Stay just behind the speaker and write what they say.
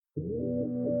Good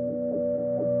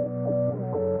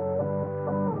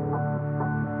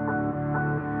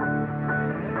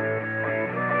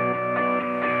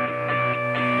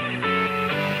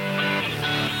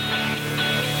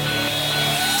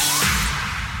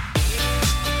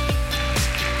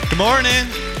morning.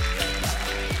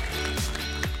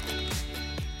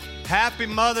 Happy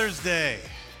Mother's Day.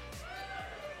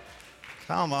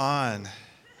 Come on.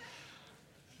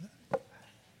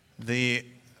 The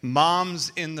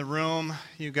moms in the room,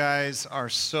 you guys are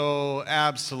so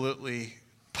absolutely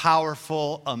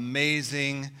powerful,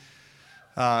 amazing.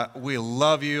 We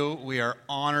love you. We are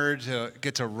honored to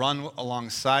get to run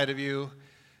alongside of you.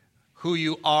 Who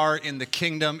you are in the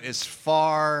kingdom is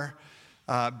far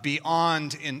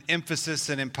beyond in emphasis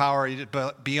and in power,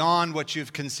 but beyond what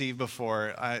you've conceived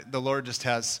before. The Lord just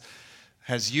has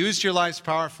used your lives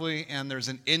powerfully, and there's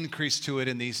an increase to it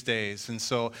in these days. And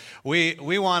so we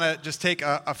want to just take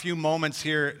a few moments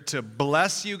here to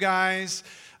bless you guys,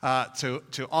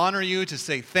 to honor you, to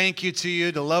say thank you to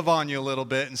you, to love on you a little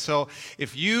bit. And so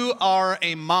if you are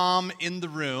a mom in the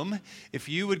room, if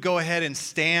you would go ahead and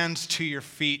stand to your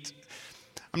feet.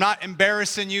 I'm not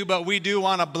embarrassing you, but we do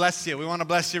want to bless you. We want to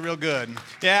bless you real good.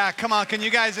 Yeah, come on. Can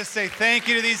you guys just say thank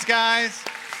you to these guys?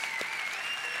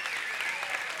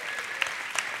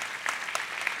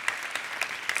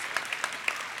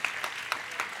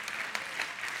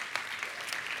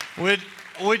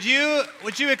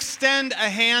 Would you extend a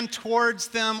hand towards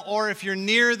them, or if you're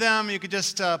near them, you could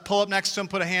just pull up next to them,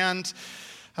 put a hand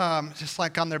just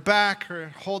like on their back, or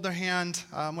hold their hand,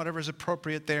 whatever's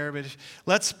appropriate there. But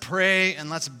let's pray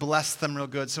and let's bless them real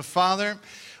good. So Father,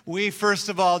 we first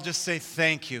of all just say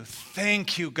thank you.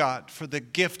 Thank you, God, for the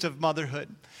gift of motherhood,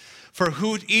 for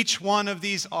who each one of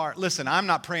these are. Listen, I'm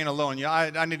not praying alone.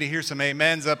 I need to hear some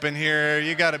amens up in here.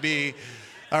 You got to be,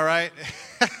 all right?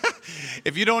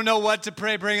 If you don't know what to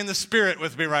pray, bring in the Spirit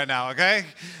with me right now, okay?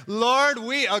 Lord,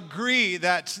 we agree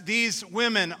that these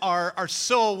women are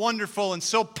so wonderful and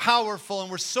so powerful,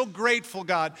 and we're so grateful,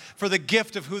 God, for the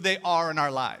gift of who they are in our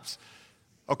lives.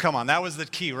 Oh, come on, that was the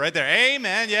key right there.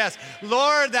 Amen, yes.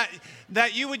 Lord,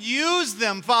 that you would use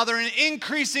them, Father, in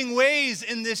increasing ways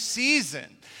in this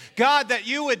season. God, that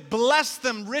you would bless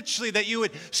them richly, that you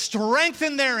would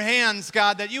strengthen their hands,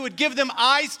 God, that you would give them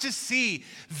eyes to see,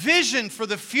 vision for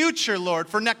the future, Lord,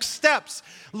 for next steps.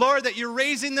 Lord, that you're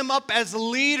raising them up as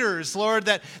leaders, Lord,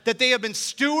 that they have been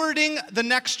stewarding the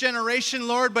next generation,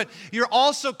 Lord, but you're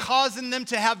also causing them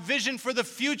to have vision for the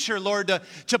future, Lord,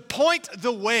 to point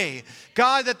the way.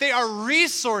 God, that they are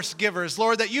resource givers,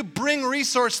 Lord, that you bring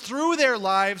resource through their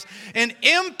lives and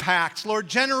impact, Lord,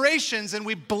 generations, and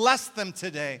we bless them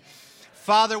today.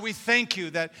 Father, we thank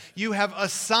you that you have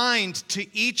assigned to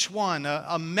each one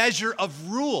a measure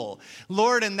of rule,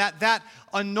 Lord, and that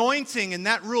anointing and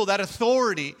that rule, that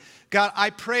authority, God, I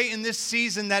pray in this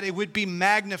season that it would be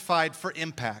magnified for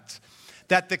impact,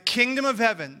 that the kingdom of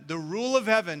heaven, the rule of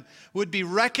heaven, would be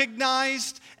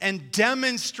recognized and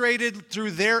demonstrated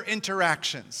through their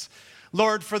interactions.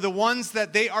 Lord, for the ones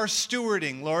that they are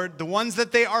stewarding, Lord, the ones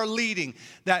that they are leading,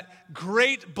 that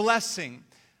great blessing,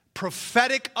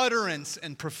 prophetic utterance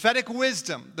and prophetic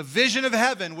wisdom, the vision of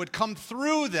heaven would come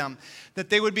through them, that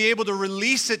they would be able to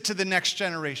release it to the next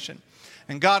generation.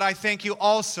 And God, I thank you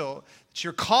also that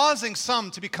you're causing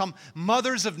some to become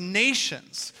mothers of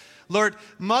nations. Lord,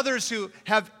 mothers who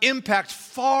have impact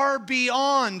far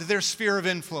beyond their sphere of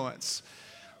influence.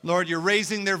 Lord, you're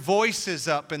raising their voices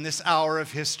up in this hour of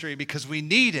history because we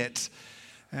need it.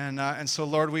 And so,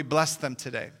 Lord, we bless them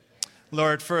today.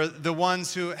 Lord, for the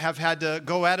ones who have had to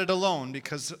go at it alone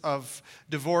because of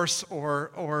divorce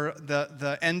or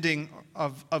the ending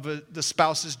of the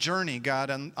spouse's journey,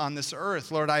 God, on this earth.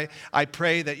 Lord, I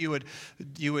pray that you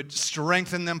would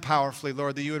strengthen them powerfully,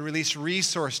 Lord, that you would release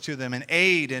resource to them and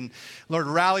aid, and Lord,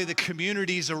 rally the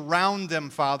communities around them,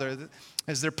 Father,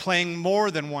 as they're playing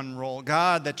more than one role.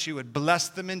 God, that you would bless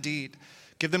them indeed.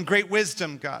 Give them great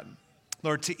wisdom, God.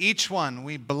 Lord, to each one,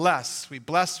 we bless, we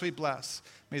bless, we bless.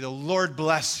 May the Lord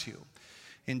bless you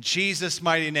in Jesus'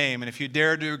 mighty name. And if you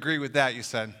dare to agree with that, you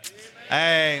said,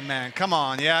 amen. Amen. Come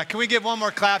on, yeah. Can we give one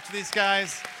more clap to these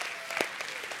guys?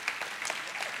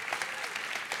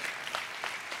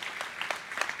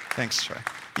 Thanks, Troy.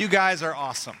 You guys are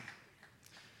awesome.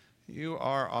 You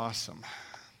are awesome.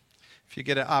 If you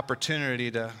get an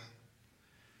opportunity to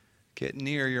get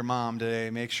near your mom today,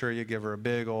 make sure you give her a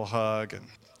big old hug and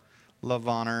love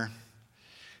on her.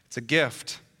 It's a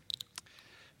gift.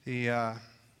 The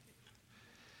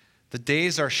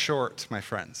days are short, my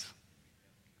friends.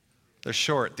 They're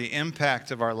short. The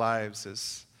impact of our lives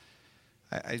is,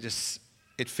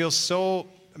 it feels so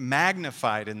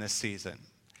magnified in this season.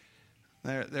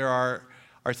 There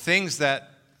are things that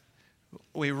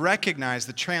we recognize,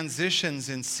 the transitions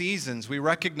in seasons. We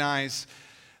recognize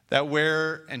that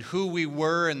where and who we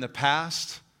were in the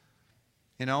past,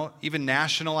 even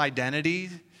national identity,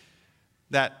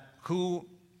 that who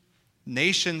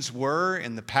nations were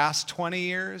in the past 20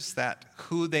 years, that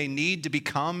who they need to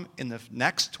become in the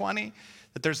next 20,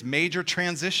 that there's major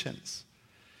transitions.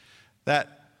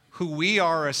 That who we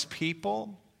are as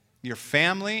people, your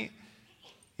family,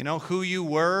 who you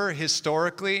were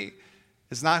historically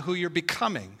is not who you're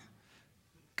becoming.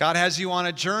 God has you on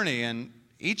a journey, and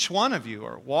each one of you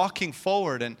are walking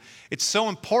forward, and it's so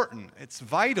important. It's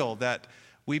vital that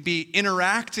we be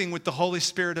interacting with the Holy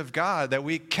Spirit of God, that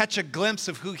we catch a glimpse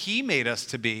of who He made us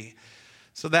to be,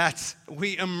 so that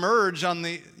we emerge on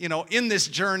in this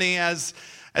journey as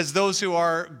those who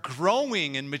are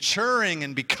growing and maturing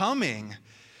and becoming.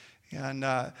 And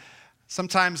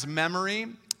sometimes memory,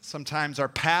 sometimes our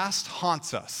past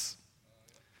haunts us.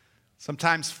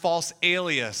 Sometimes false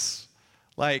alias,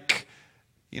 like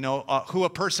who a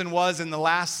person was in the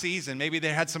last season. Maybe they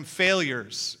had some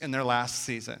failures in their last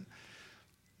season.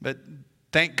 But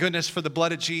thank goodness for the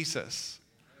blood of Jesus,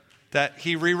 that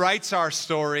He rewrites our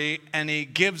story and He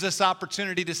gives us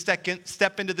opportunity to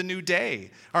step into the new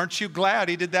day. Aren't you glad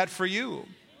He did that for you?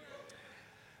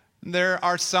 There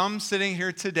are some sitting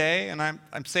here today, and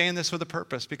I'm saying this with a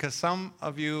purpose, because some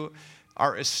of you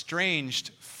are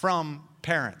estranged from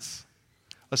parents,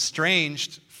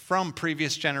 estranged from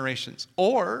previous generations,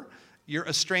 or you're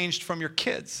estranged from your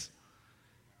kids.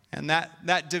 And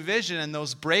that division and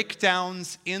those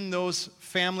breakdowns in those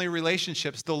family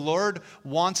relationships, the Lord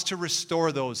wants to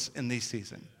restore those in this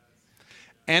season.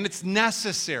 And it's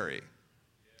necessary.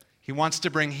 He wants to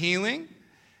bring healing,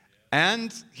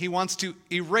 and He wants to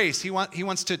erase. He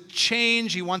wants to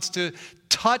change. He wants to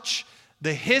touch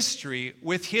the history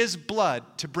with His blood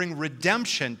to bring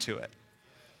redemption to it.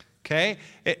 Okay?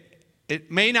 It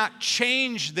may not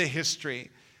change the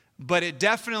history, but it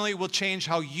definitely will change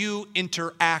how you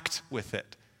interact with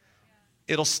it.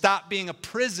 It'll stop being a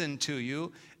prison to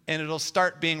you, and it'll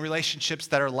start being relationships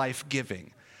that are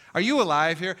life-giving. Are you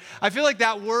alive here? I feel like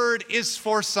that word is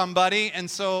for somebody, and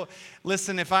so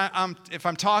listen, if I'm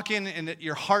talking and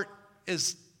your heart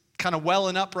is kind of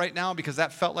welling up right now because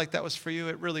that felt like that was for you,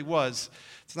 it really was.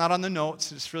 It's not on the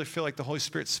notes. I just really feel like the Holy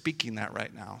Spirit's speaking that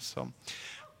right now. So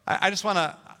I just want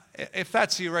to, if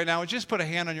that's you right now, would you just put a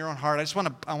hand on your own heart?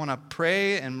 I want to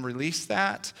pray and release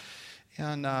that,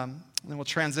 and then we'll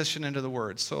transition into the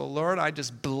Word. So Lord, I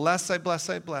just bless.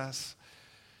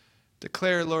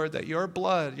 Declare, Lord, that your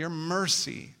blood, your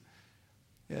mercy,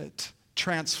 it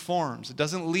transforms. It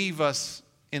doesn't leave us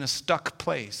in a stuck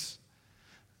place.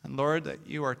 And Lord, that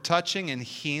you are touching and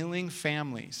healing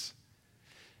families.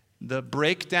 The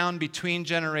breakdown between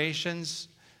generations,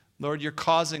 Lord, you're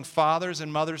causing fathers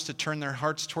and mothers to turn their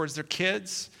hearts towards their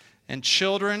kids, and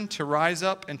children to rise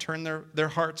up and turn their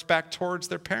hearts back towards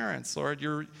their parents. Lord,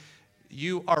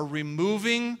 you are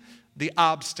removing the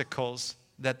obstacles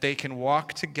that they can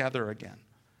walk together again.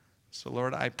 So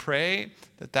Lord, I pray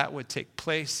that would take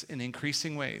place in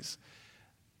increasing ways.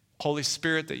 Holy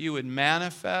Spirit, that you would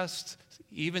manifest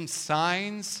even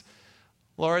signs,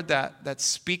 Lord, that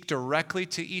speak directly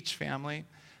to each family.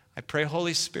 I pray,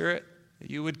 Holy Spirit, that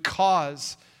you would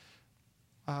cause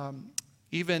I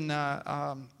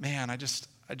just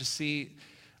see,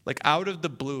 like, out of the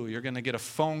blue, you're going to get a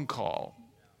phone call.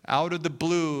 Out of the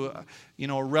blue,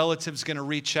 a relative's going to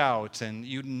reach out, and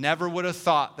you never would have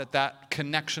thought that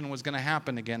connection was going to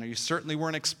happen again, or you certainly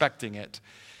weren't expecting it.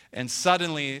 And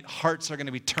suddenly, hearts are going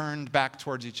to be turned back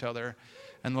towards each other,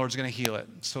 and the Lord's going to heal it.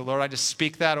 So, Lord, I just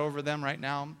speak that over them right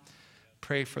now.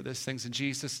 Pray for these things in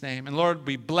Jesus' name. And, Lord,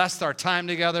 we bless our time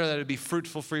together, that it would be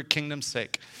fruitful for your kingdom's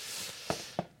sake.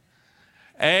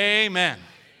 Amen.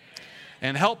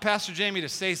 And help Pastor Jamey to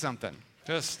say something.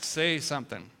 Just say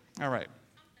something. All right.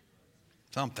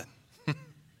 Something.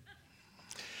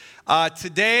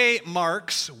 Today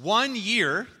marks 1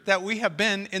 year that we have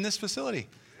been in this facility.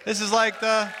 This is like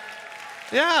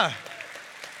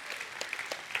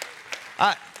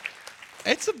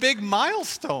it's a big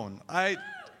milestone.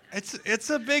 It's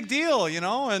a big deal,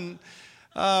 and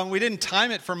we didn't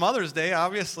time it for Mother's Day,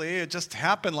 obviously. It just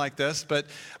happened like this. But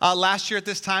last year at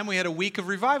this time, we had a week of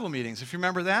revival meetings, if you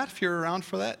remember that, if you're around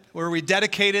for that, where we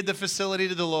dedicated the facility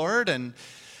to the Lord. And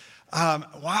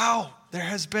wow, there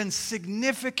has been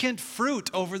significant fruit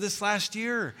over this last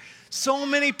year. So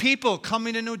many people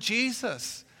coming to know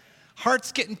Jesus.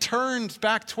 Hearts getting turned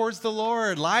back towards the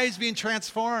Lord. Lives being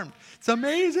transformed. It's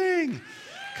amazing.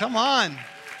 Come on.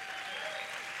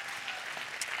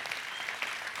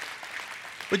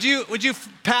 Would you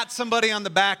pat somebody on the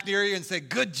back near you and say,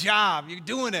 good job, you're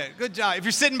doing it, good job. If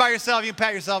you're sitting by yourself, you can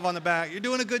pat yourself on the back. You're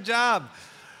doing a good job.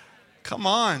 Come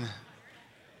on.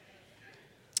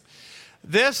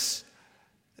 This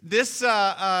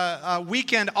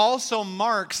weekend also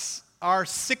marks our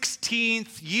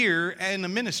 16th year in the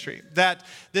ministry. That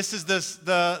this is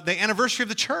the anniversary of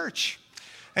the church.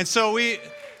 And so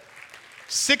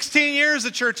 16 years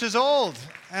the church is old.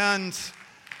 And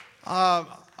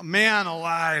man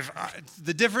alive,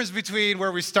 the difference between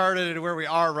where we started and where we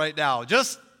are right now.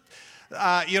 Just,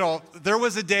 there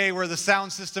was a day where the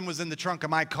sound system was in the trunk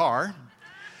of my car,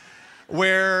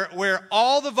 where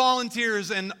all the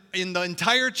volunteers in the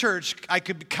entire church, I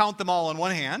could count them all on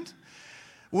one hand,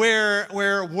 where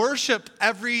worship,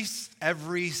 every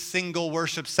single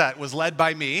worship set was led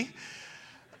by me,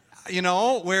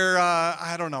 where,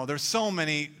 I don't know, there's so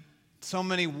many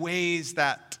ways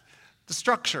that the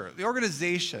structure, the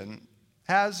organization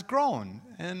has grown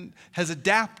and has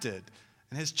adapted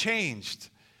and has changed.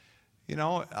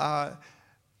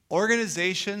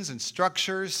 Organizations and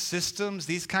structures, systems,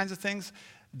 these kinds of things,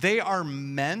 they are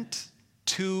meant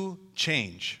to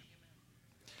change.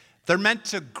 They're meant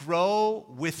to grow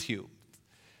with you.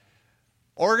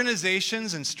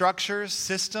 Organizations and structures,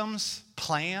 systems,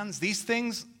 plans, these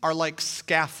things are like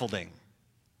scaffolding.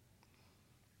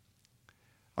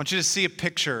 I want you to see a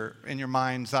picture in your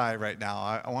mind's eye right now.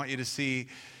 I want you to see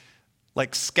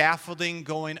like scaffolding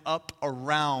going up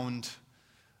around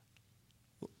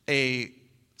a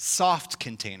soft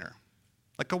container,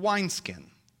 like a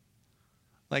wineskin,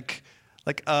 like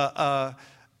a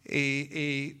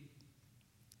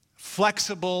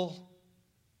flexible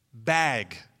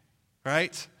bag,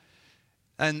 right?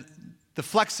 And the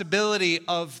flexibility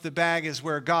of the bag is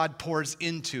where God pours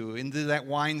into that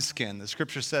wineskin. The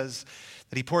scripture says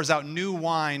that he pours out new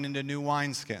wine into new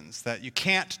wineskins, that you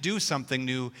can't do something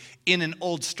new in an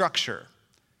old structure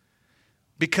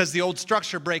because the old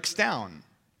structure breaks down.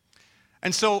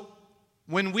 And so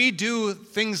when we do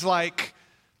things like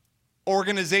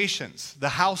organizations, the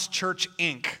House Church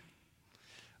Inc.,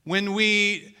 when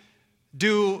we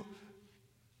do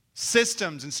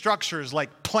systems and structures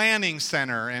like Planning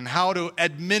Center and how to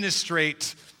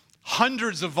administrate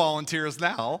hundreds of volunteers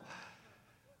now,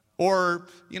 or,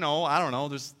 I don't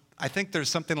know, I think there's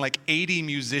something like 80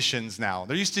 musicians now.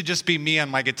 There used to just be me on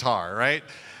my guitar, right?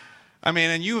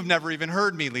 And you have never even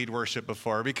heard me lead worship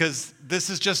before because this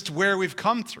is just where we've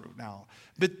come through now.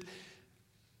 But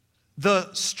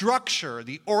the structure,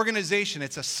 the organization,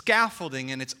 it's a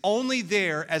scaffolding, and it's only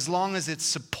there as long as it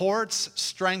supports,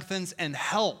 strengthens, and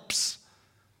helps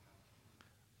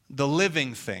the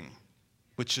living thing,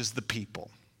 which is the people.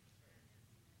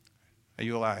 Are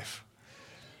you alive?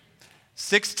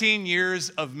 16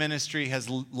 years of ministry has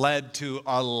led to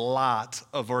a lot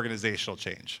of organizational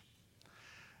change.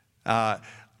 Like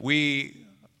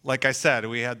I said,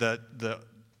 we had the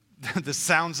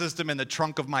sound system in the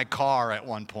trunk of my car at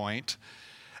one point,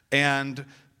 and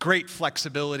great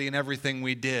flexibility in everything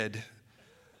we did.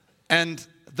 And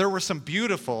there were some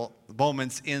beautiful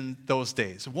moments in those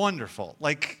days, wonderful,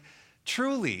 like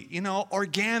truly,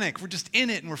 organic. We're just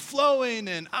in it and we're flowing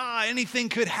and anything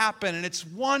could happen, and it's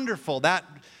wonderful, that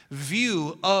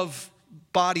view of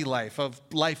body life, of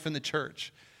life in the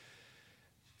church.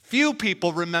 Few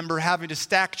people remember having to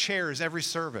stack chairs every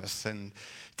service and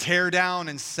tear down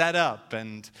and set up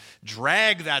and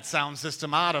drag that sound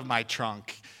system out of my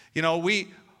trunk.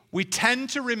 We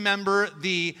tend to remember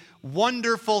the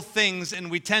wonderful things,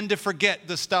 and we tend to forget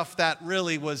the stuff that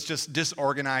really was just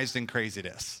disorganized and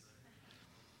craziness.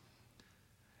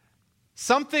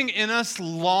 Something in us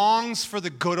longs for the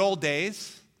good old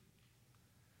days.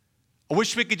 I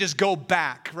wish we could just go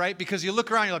back, right? Because you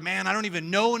look around, you're like, man, I don't even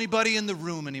know anybody in the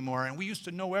room anymore. And we used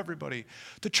to know everybody.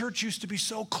 The church used to be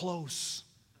so close.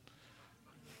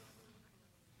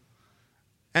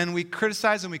 And we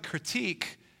criticize and we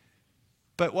critique,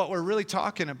 but what we're really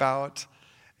talking about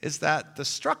is that the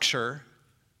structure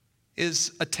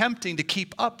is attempting to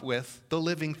keep up with the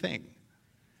living thing.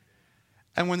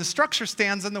 And when the structure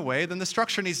stands in the way, then the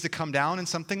structure needs to come down and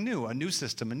something new, a new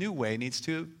system, a new way needs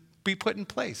to be put in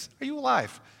place. Are you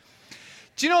alive?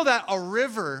 Do you know that a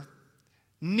river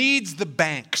needs the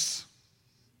banks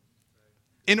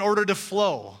in order to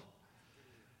flow?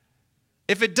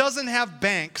 If it doesn't have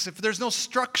banks, if there's no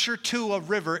structure to a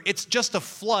river, it's just a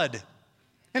flood.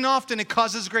 And often it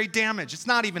causes great damage. It's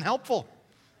not even helpful.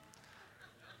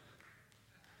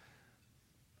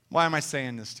 Why am I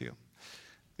saying this to you?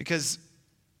 Because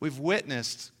we've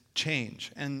witnessed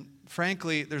change. And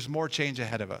frankly, there's more change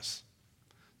ahead of us.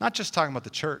 Not just talking about the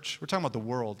church. We're talking about the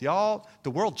world. Y'all,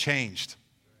 the world changed.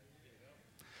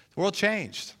 The world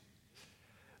changed.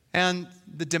 And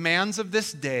the demands of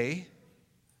this day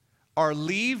are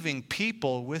leaving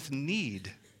people with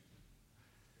need.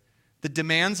 The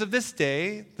demands of this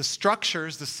day, the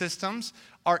structures, the systems,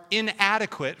 are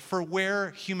inadequate for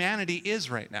where humanity is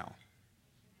right now.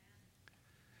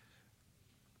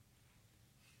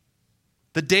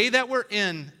 The day that we're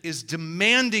in is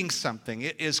demanding something.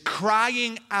 It is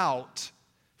crying out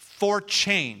for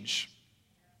change.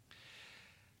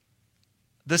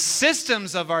 The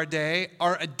systems of our day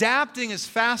are adapting as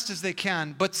fast as they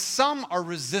can, but some are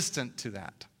resistant to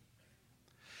that.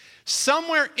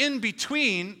 Somewhere in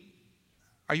between,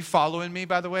 are you following me,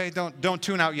 by the way? Don't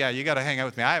tune out yet. You got to hang out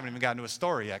with me. I haven't even gotten to a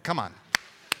story yet. Come on.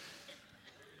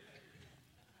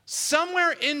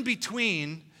 Somewhere in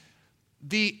between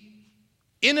the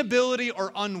inability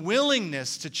or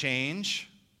unwillingness to change,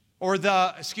 or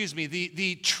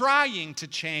the trying to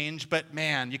change, but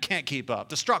man, you can't keep up,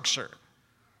 the structure.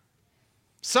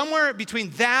 Somewhere between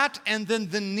that and then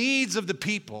the needs of the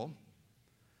people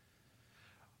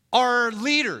are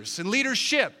leaders and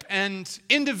leadership and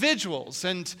individuals.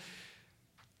 And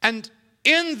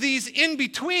in these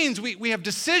in-betweens, we have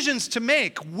decisions to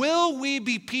make. Will we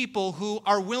be people who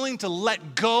are willing to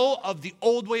let go of the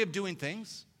old way of doing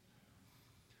things?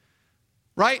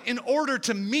 Right? In order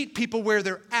to meet people where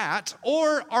they're at,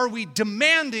 or are we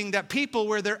demanding that people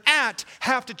where they're at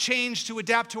have to change to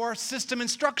adapt to our system and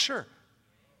structure?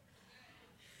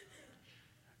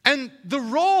 And the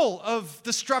role of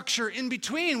the structure in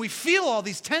between, we feel all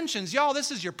these tensions. Y'all,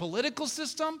 this is your political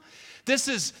system. This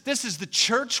is the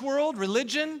church world,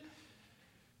 religion.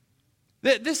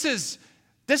 This is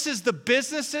the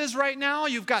businesses right now.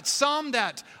 You've got some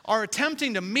that are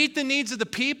attempting to meet the needs of the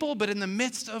people, but in the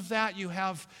midst of that, you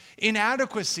have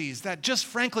inadequacies that just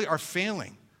frankly are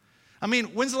failing. I mean,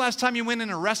 when's the last time you went in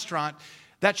a restaurant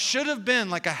that should have been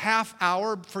like a half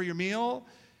hour for your meal,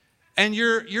 and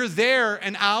you're there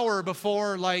an hour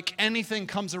before like anything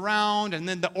comes around, and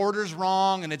then the order's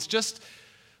wrong, and it's just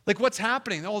like, what's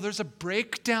happening? Oh, there's a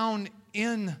breakdown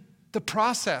in the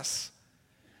process.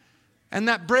 And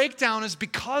that breakdown is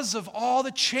because of all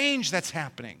the change that's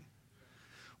happening.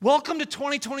 Welcome to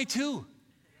 2022.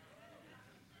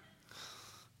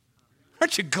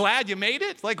 Aren't you glad you made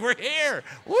it? Like, we're here.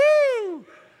 Woo!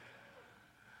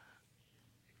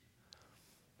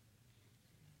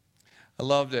 I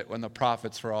loved it when the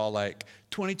prophets were all like,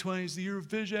 2020 is the year of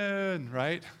vision,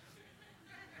 right?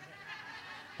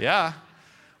 Yeah.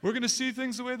 We're going to see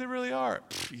things the way they really are.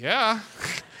 Yeah.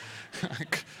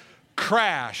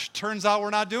 Crash. Turns out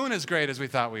we're not doing as great as we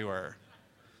thought we were.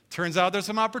 Turns out there's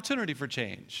some opportunity for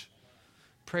change.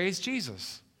 Praise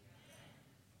Jesus.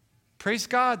 Praise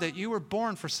God that you were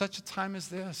born for such a time as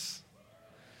this.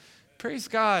 Praise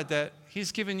God that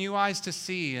He's given you eyes to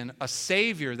see and a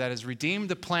Savior that has redeemed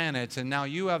the planet, and now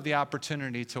you have the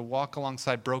opportunity to walk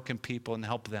alongside broken people and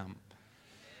help them.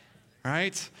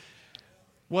 Right?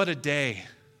 What a day.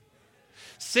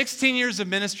 16 years of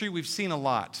ministry, we've seen a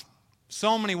lot.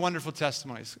 So many wonderful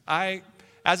testimonies.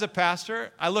 As a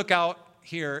pastor, I look out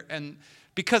here, and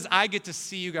because I get to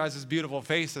see you guys' beautiful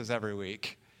faces every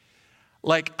week,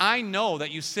 like I know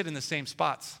that you sit in the same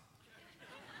spots.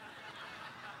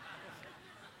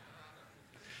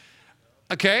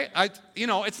 Okay?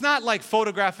 It's not like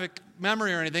photographic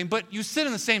memory or anything, but you sit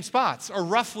in the same spots, or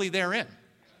roughly therein.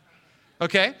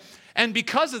 Okay? And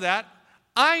because of that,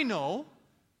 I know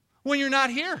when you're not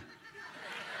here.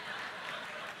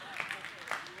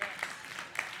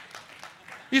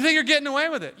 You think you're getting away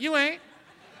with it. You ain't.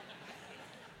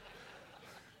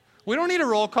 We don't need a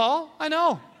roll call. I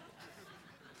know. I'm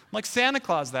like Santa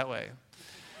Claus that way.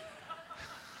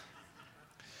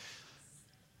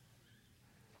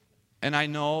 And I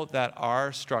know that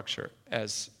our structure,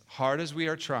 as hard as we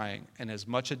are trying, and as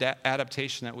much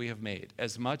adaptation that we have made,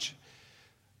 as much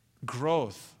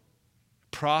growth,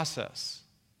 process,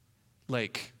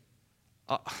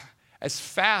 as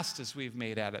fast as we've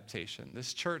made adaptation,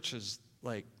 this church is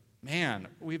like, man,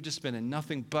 we've just been in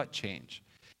nothing but change.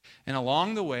 And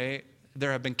along the way,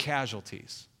 there have been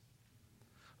casualties.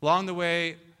 Along the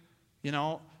way,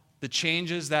 the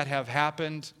changes that have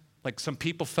happened, like some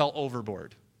people fell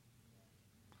overboard.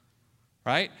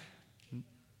 Right?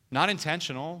 Not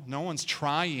intentional. No one's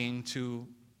trying to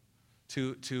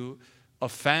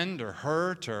offend or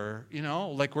hurt or,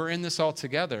 like we're in this all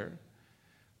together.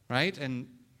 Right? And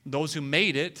those who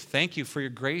made it, thank you for your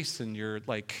grace and your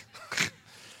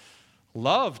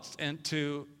love and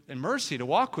mercy to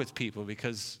walk with people,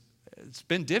 because it's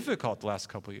been difficult the last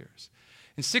couple of years.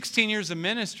 In 16 years of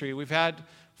ministry, we've had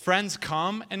friends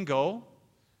come and go,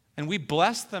 And we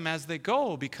bless them as they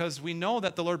go because we know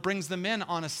that the Lord brings them in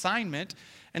on assignment.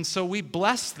 And so we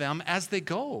bless them as they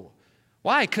go.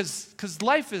 Why? Because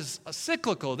life is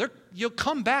cyclical. You'll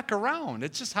come back around.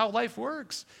 It's just how life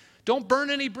works. Don't burn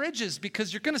any bridges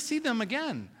because you're going to see them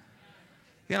again.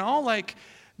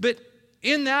 But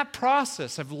in that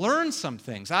process, I've learned some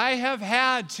things. I have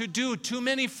had to do too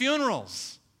many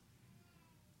funerals.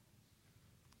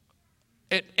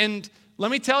 And let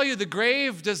me tell you, the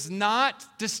grave does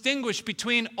not distinguish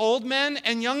between old men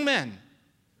and young men.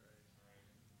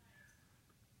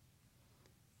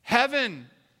 Heaven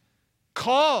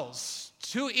calls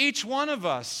to each one of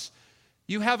us.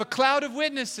 You have a cloud of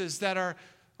witnesses that are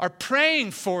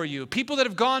praying for you, people that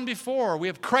have gone before. We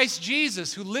have Christ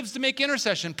Jesus who lives to make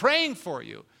intercession, praying for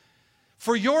you,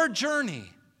 for your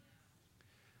journey.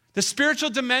 The spiritual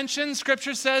dimension,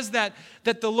 Scripture says that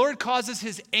the Lord causes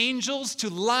His angels to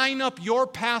line up your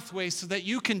pathway so that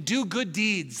you can do good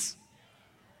deeds.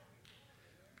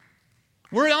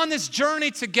 We're on this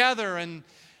journey together, and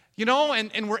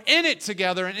we're in it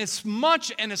together, and as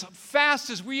much and as fast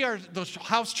as we are, the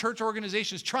house church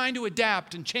organizations, trying to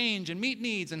adapt and change and meet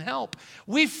needs and help,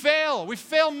 we fail. We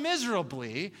fail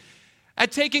miserably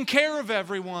at taking care of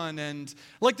everyone, and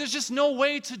there's just no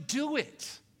way to do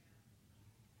it.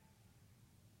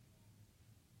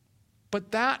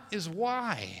 But that is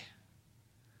why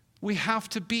we have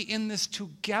to be in this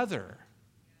together.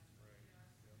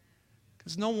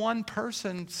 Because no one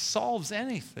person solves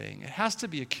anything. It has to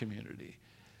be a community.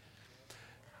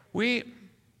 We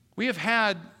have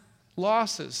had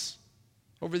losses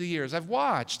over the years. I've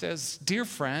watched as dear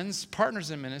friends,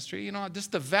 partners in ministry,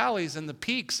 just the valleys and the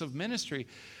peaks of ministry.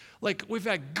 We've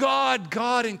had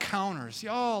God encounters.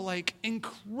 Y'all,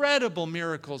 incredible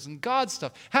miracles and God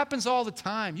stuff. Happens all the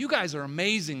time. You guys are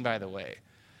amazing, by the way.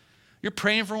 You're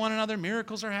praying for one another.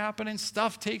 Miracles are happening.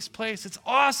 Stuff takes place. It's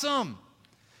awesome.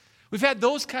 We've had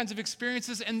those kinds of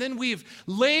experiences, and then we've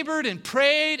labored and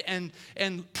prayed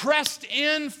and pressed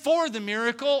in for the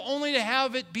miracle, only to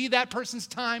have it be that person's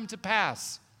time to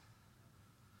pass.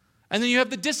 And then you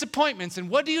have the disappointments, and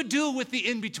what do you do with the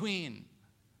in-between?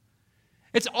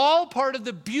 It's all part of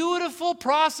the beautiful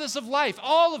process of life.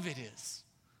 All of it is.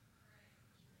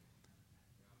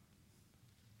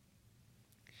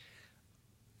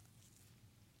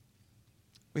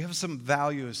 We have some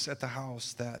values at the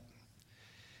house that,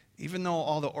 even though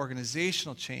all the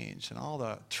organizational change and all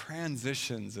the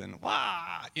transitions and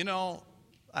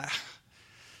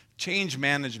change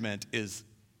management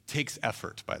takes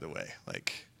effort, by the way.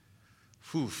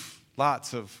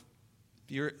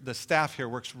 The staff here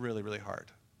works really, really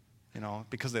hard,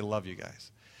 because they love you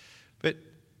guys. But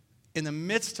in the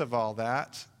midst of all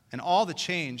that and all the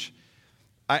change,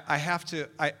 I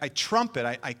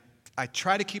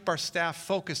try to keep our staff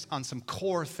focused on some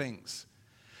core things,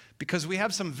 because we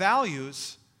have some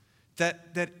values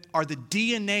that are the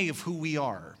DNA of who we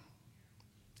are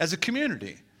as a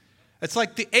community. It's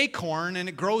like the acorn, and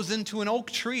it grows into an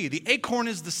oak tree. The acorn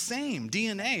is the same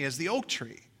DNA as the oak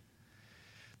tree.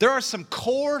 There are some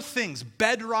core things,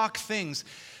 bedrock things,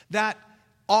 that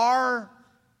are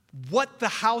what the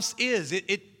house is.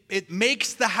 It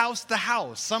makes the house,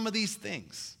 some of these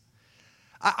things.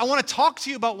 I want to talk to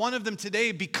you about one of them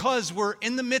today because we're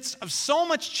in the midst of so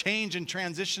much change and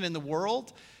transition in the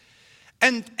world.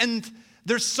 And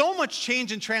there's so much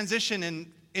change and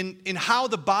transition in how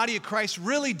the body of Christ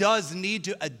really does need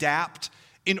to adapt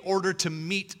in order to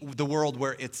meet the world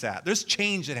where it's at. There's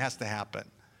change that has to happen.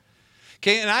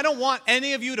 Okay, and I don't want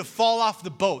any of you to fall off the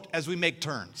boat as we make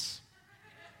turns.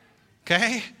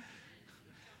 Okay?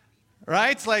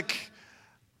 Right? It's like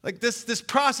this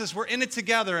process, we're in it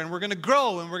together, and we're going to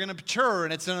grow, and we're going to mature,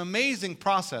 and it's an amazing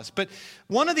process. But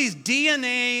one of these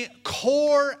DNA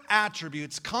core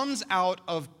attributes comes out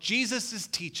of Jesus'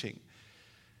 teaching.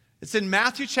 It's in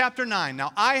Matthew chapter 9.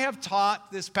 Now, I have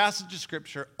taught this passage of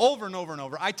Scripture over and over and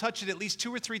over. I touch it at least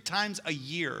 2 or 3 times a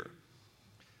year.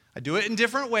 I do it in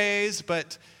different ways,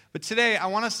 but today I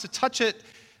want us to touch it.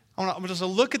 I want us to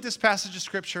look at this passage of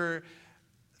Scripture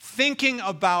thinking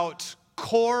about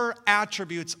core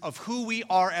attributes of who we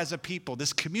are as a people,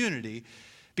 this community,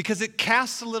 because it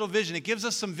casts a little vision. It gives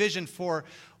us some vision for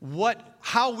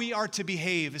how we are to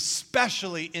behave,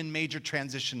 especially in major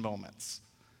transition moments.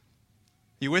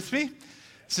 You with me?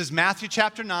 This is Matthew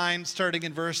chapter 9, starting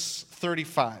in verse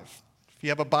 35. If you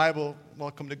have a Bible,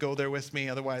 welcome to go there with me.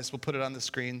 Otherwise, we'll put it on the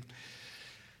screen.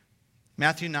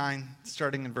 Matthew 9,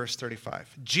 starting in verse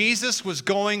 35. Jesus was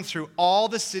going through all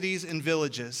the cities and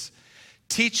villages,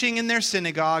 teaching in their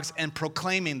synagogues and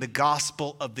proclaiming the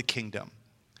gospel of the kingdom.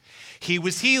 He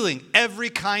was healing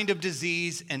every kind of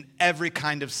disease and every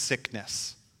kind of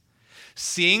sickness.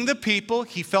 Seeing the people,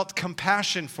 he felt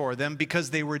compassion for them because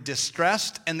they were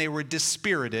distressed and they were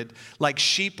dispirited, like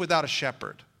sheep without a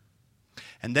shepherd.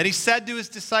 And then he said to his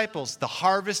disciples, the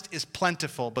harvest is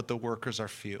plentiful, but the workers are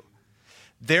few.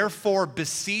 Therefore,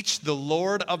 beseech the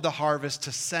Lord of the harvest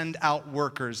to send out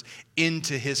workers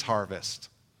into his harvest.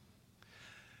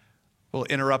 We'll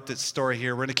interrupt this story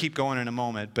here. We're going to keep going in a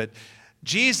moment. But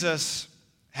Jesus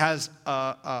has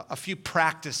a few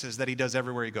practices that he does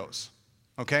everywhere he goes.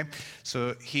 Okay?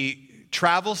 So he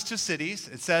travels to cities.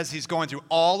 It says he's going through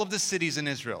all of the cities in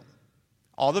Israel.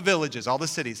 All the villages, all the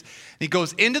cities. He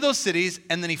goes into those cities,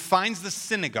 and then he finds the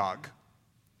synagogue.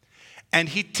 And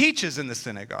he teaches in the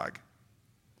synagogue.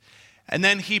 And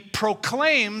then he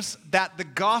proclaims that the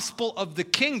gospel of the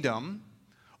kingdom,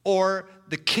 or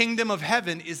the kingdom of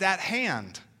heaven, is at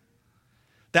hand.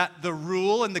 That the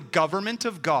rule and the government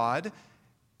of God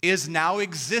is now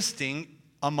existing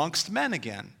amongst men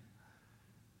again.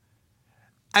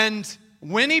 And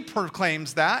when he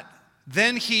proclaims that,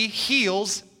 then he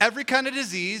heals every kind of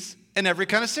disease and every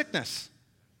kind of sickness.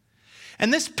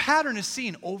 And this pattern is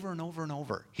seen over and over and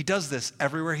over. He does this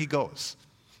everywhere he goes.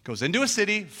 Goes into a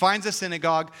city, finds a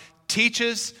synagogue,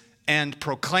 teaches and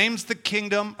proclaims the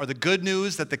kingdom, or the good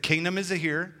news that the kingdom is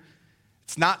here.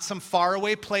 It's not some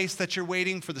faraway place that you're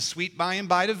waiting for the sweet by and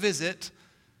by to visit.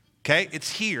 Okay,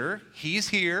 it's here. He's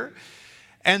here.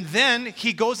 And then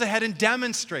he goes ahead and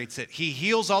demonstrates it. He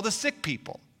heals all the sick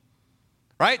people.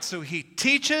 Right? So he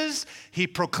teaches, he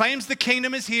proclaims the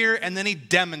kingdom is here, and then he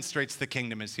demonstrates the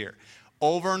kingdom is here.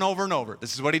 Over and over and over.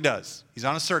 This is what he does. He's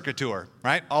on a circuit tour,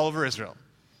 right? All over Israel.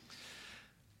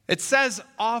 It says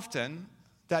often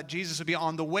that Jesus would be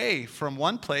on the way from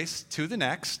one place to the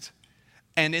next,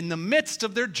 and in the midst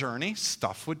of their journey,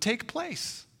 stuff would take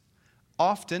place.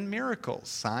 Often miracles,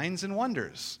 signs, and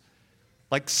wonders.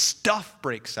 Like stuff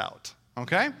breaks out,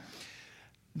 okay?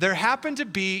 There happened to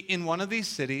be in one of these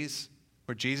cities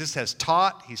where Jesus has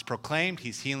taught, he's proclaimed,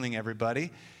 he's healing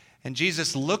everybody, and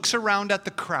Jesus looks around at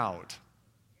the crowd.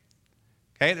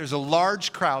 Okay, there's a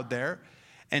large crowd there,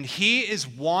 and he is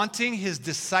wanting his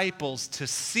disciples to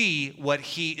see what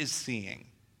he is seeing.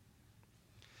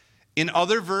 In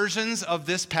other versions of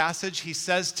this passage, he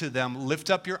says to them, lift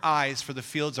up your eyes, for the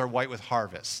fields are white with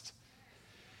harvest.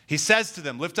 He says to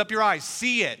them, lift up your eyes,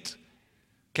 see it.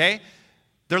 Okay?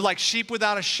 They're like sheep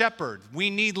without a shepherd. We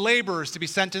need laborers to be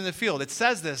sent in the field. It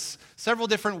says this several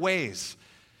different ways.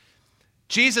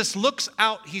 Jesus looks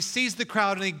out, he sees the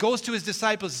crowd, and he goes to his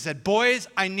disciples. He said, boys,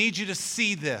 I need you to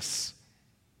see this.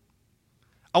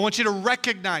 I want you to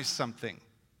recognize something.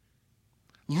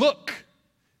 Look,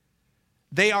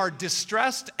 they are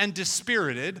distressed and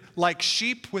dispirited like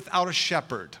sheep without a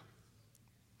shepherd.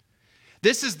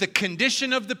 This is the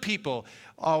condition of the people.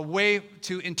 A way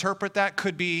to interpret that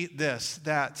could be this,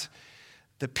 that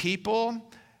the people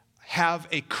have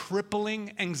a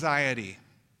crippling anxiety.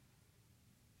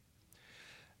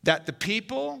 That the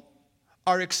people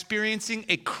are experiencing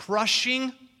a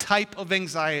crushing type of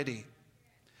anxiety.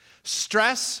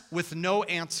 Stress with no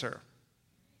answer.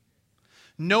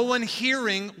 No one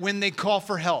hearing when they call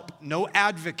for help. No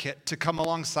advocate to come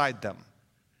alongside them.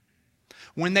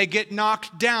 When they get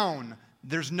knocked down,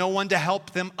 there's no one to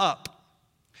help them up.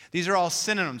 These are all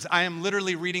synonyms. I am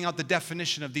literally reading out the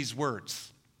definition of these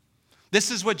words. This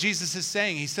is what Jesus is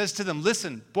saying. He says to them,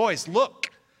 listen, boys, look.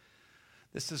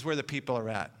 This is where the people are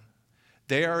at.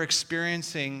 They are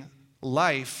experiencing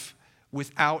life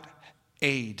without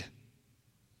aid.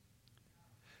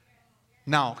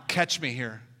 Now, catch me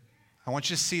here. I want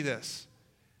you to see this.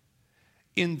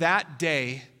 In that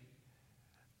day,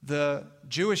 the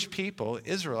Jewish people,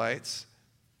 Israelites,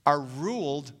 are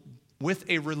ruled with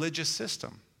a religious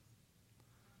system.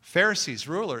 Pharisees,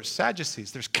 rulers,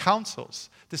 Sadducees, there's councils.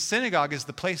 The synagogue is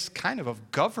the place kind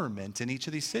of government in each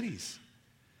of these cities.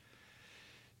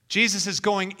 Jesus is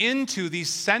going into these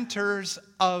centers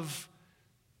of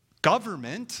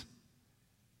government,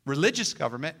 religious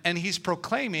government, and he's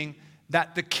proclaiming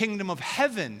that the kingdom of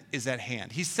heaven is at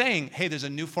hand. He's saying, hey, there's a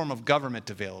new form of government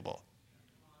available.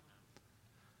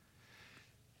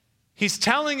 He's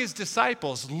telling his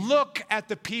disciples, look at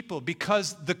the people,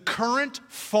 because the current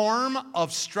form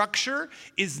of structure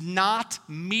is not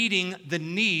meeting the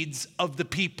needs of the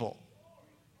people.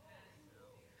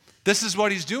 This is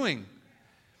what he's doing.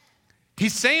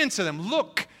 He's saying to them,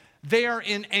 look, they are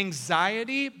in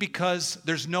anxiety because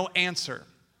there's no answer.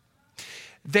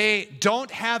 They don't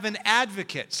have an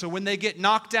advocate. So when they get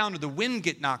knocked down or the wind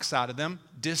knocks out of them,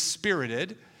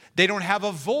 dispirited, they don't have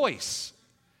a voice.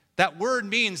 That word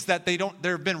means that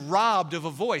they've been robbed of a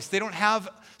voice. They don't have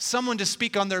someone to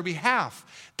speak on their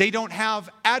behalf. They don't have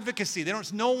advocacy.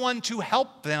 There's no one to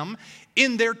help them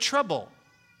in their trouble.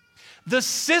 The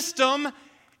system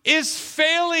is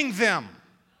failing them.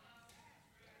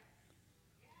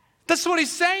 That's what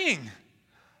he's saying.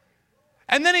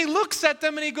 And then he looks at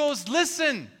them and he goes,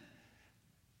 listen,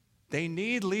 they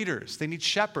need leaders. They need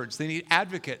shepherds. They need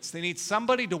advocates. They need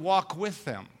somebody to walk with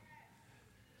them.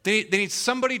 They need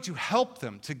somebody to help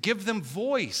them, to give them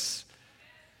voice.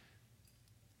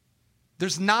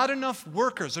 There's not enough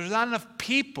workers. There's not enough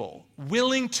people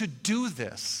willing to do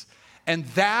this. And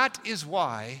that is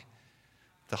why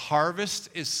the harvest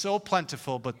is so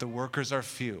plentiful, but the workers are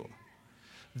few.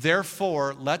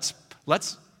 Therefore, let's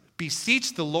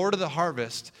beseech the Lord of the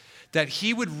harvest that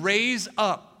he would raise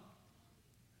up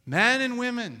men and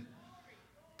women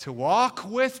to walk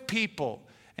with people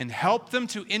and help them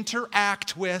to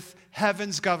interact with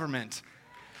heaven's government.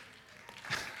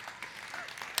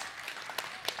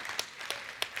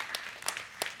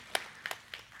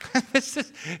 I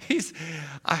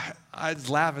just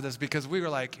laugh at this because we were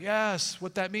like, yes,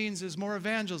 what that means is more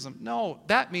evangelism. No,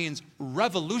 that means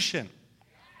revolution.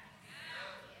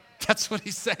 That's what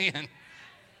he's saying.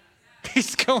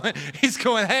 He's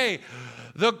going, hey,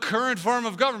 the current form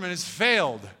of government has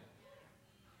failed.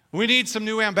 We need some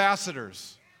new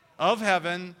ambassadors of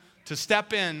heaven to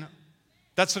step in.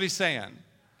 That's what he's saying.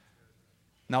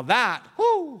 Now that,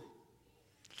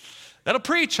 that'll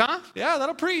preach, huh? Yeah,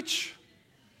 that'll preach.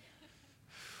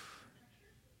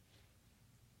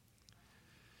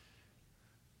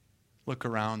 Look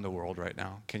around the world right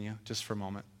now, can you? Just for a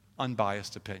moment.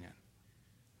 Unbiased opinion.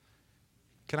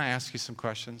 Can I ask you some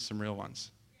questions, some real ones?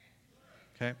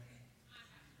 Okay?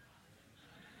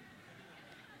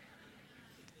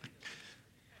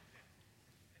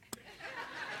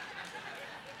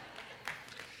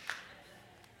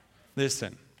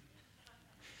 Listen.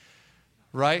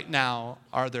 Right now,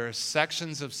 are there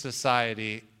sections of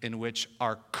society in which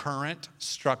our current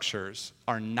structures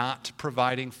are not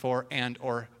providing for and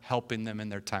or helping them in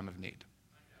their time of need?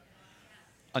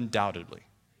 Undoubtedly.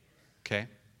 Okay?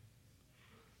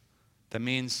 That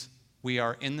means we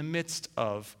are in the midst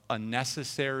of a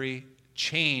necessary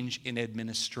change in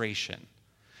administration.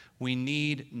 We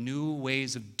need new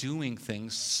ways of doing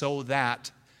things so that,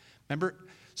 remember,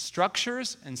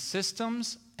 structures and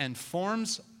systems and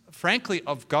forms, frankly,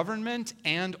 of government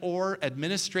and or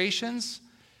administrations,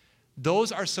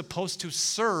 those are supposed to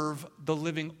serve the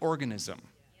living organism.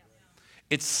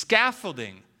 It's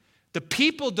scaffolding. The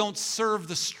people don't serve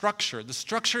the structure. The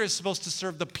structure is supposed to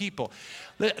serve the people.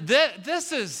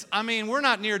 This is, we're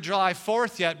not near July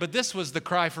 4th yet, but this was the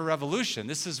cry for revolution.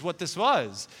 This is what this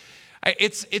was.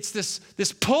 It's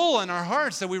this pull in our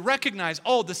hearts that we recognize,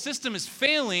 the system is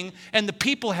failing and the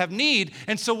people have need,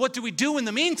 and so what do we do in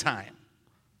the meantime?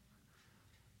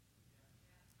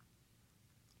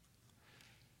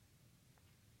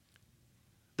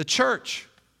 The church,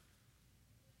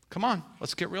 come on,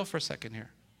 let's get real for a second here,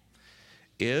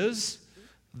 is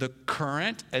the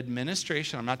current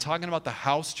administration. I'm not talking about the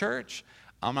house church.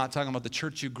 I'm not talking about the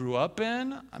church you grew up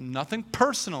in. I'm nothing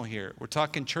personal here. We're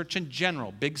talking church in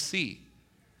general, big C.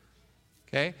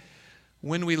 Okay?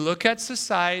 When we look at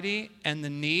society and the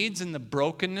needs and the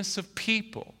brokenness of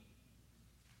people,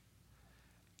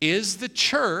 is the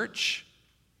church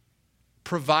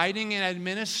providing an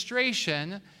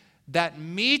administration that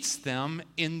meets them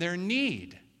in their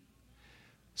need?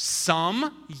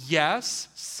 Some, yes,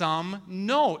 some,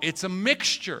 no. It's a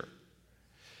mixture.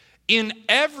 In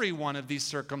every one of these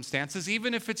circumstances,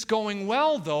 even if it's going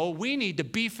well, though, we need to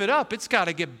beef it up. It's got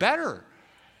to get better.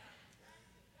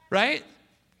 Right?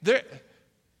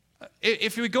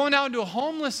 If you're going out into a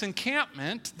homeless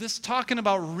encampment, this talking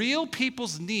about real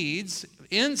people's needs,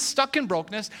 stuck in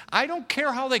brokenness, I don't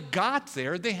care how they got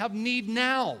there, they have need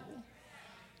now.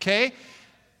 Okay?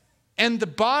 And the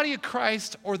body of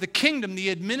Christ, or the kingdom, the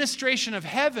administration of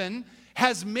heaven,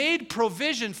 has made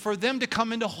provision for them to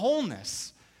come into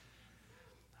wholeness.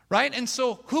 Right? And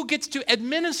so who gets to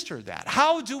administer that?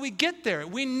 How do we get there?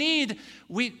 We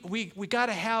got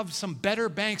to have some better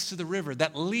banks to the river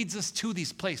that leads us to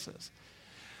these places.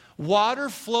 Water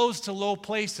flows to low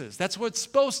places. That's what it's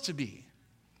supposed to be.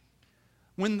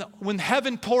 When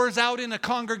heaven pours out in a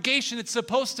congregation, it's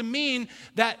supposed to mean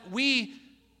that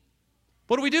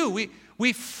what do?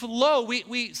 We flow,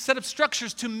 we set up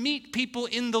structures to meet people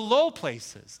in the low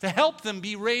places, to help them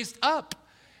be raised up.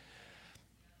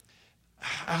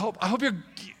 I hope you're,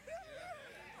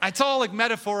 it's all like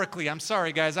metaphorically. I'm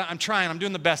sorry, guys. I'm trying. I'm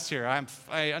doing the best here.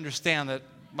 I understand that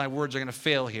my words are going to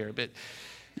fail here, but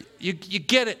you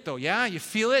get it though, yeah? You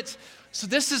feel it? So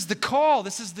this is the call.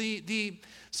 This is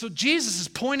so Jesus is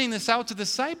pointing this out to the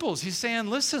disciples. He's saying,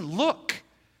 listen, look,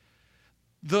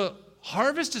 The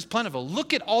harvest is plentiful.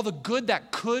 Look at all the good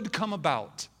that could come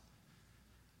about.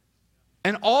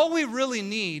 And all we really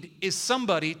need is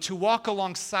somebody to walk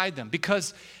alongside them,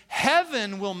 because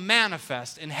heaven will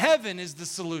manifest and heaven is the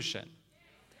solution.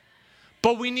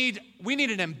 But we need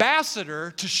an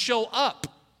ambassador to show up.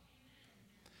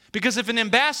 Because if an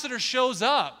ambassador shows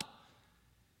up,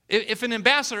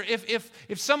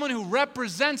 if someone who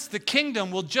represents the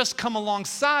kingdom will just come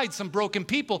alongside some broken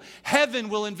people, heaven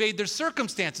will invade their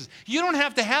circumstances. You don't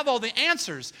have to have all the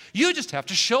answers. You just have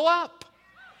to show up.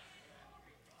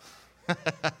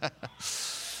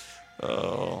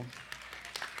 Oh.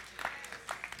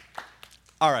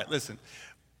 All right, listen.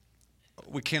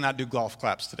 We cannot do golf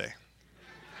claps today.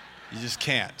 You just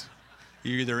can't.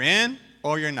 You're either in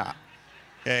or you're not.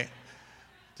 Okay?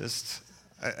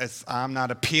 I'm not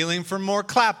appealing for more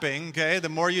clapping, okay? The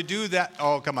more you do that,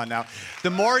 oh, come on now. The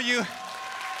more you...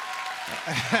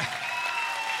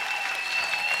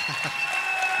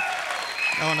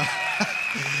 no.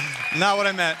 Not what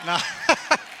I meant. No.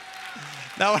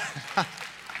 Not what...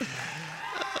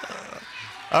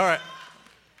 All right.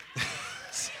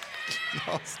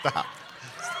 No, stop.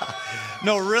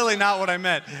 No, really not what I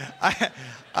meant.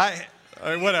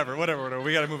 Whatever.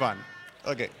 We got to move on.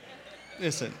 Okay.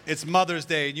 Listen, it's Mother's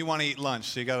Day and you want to eat lunch,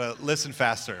 so you got to listen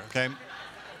faster, okay?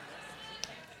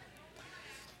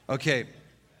 Okay.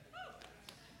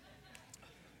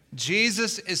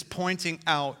 Jesus is pointing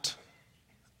out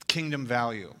kingdom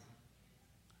value.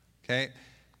 Okay?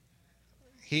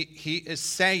 He is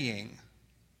saying,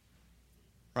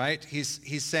 right?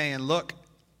 He's saying, look,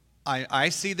 I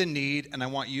see the need and I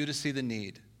want you to see the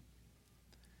need.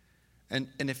 And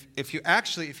if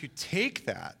you take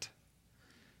that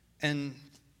and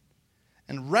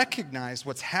recognize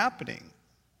what's happening,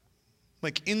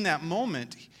 like in that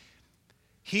moment,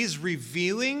 he's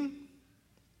revealing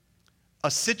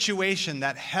a situation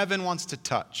that heaven wants to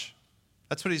touch.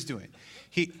 That's what he's doing.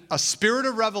 A spirit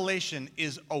of revelation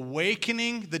is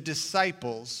awakening the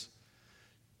disciples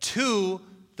to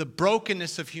the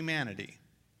brokenness of humanity.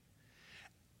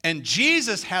 And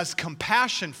Jesus has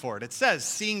compassion for it. It says,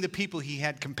 seeing the people, he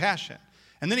had compassion.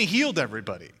 And then he healed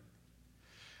everybody.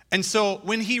 And so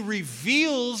when he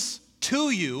reveals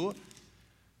to you,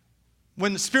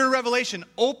 when the spirit of revelation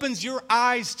opens your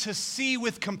eyes to see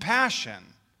with compassion,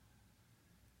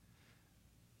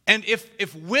 and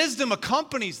if wisdom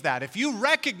accompanies that, if you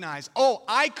recognize, oh,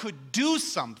 I could do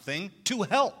something to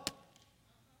help,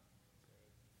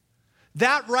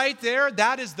 that right there,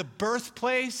 that is the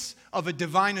birthplace of a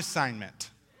divine assignment.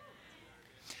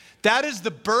 That is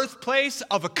the birthplace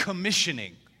of a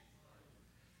commissioning.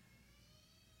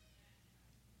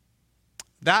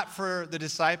 That for the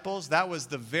disciples, that was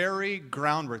the very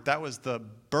groundwork. That was the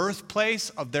birthplace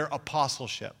of their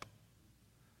apostleship.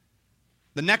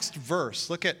 The next verse,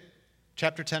 look at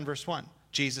chapter 10, verse 1.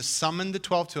 Jesus summoned the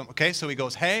 12 to him. Okay, so he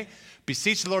goes, hey,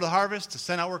 beseech the Lord of the harvest to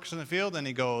send out workers in the field. And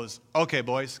he goes, okay,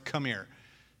 boys, come here.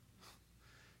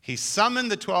 He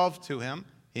summoned the 12 to him,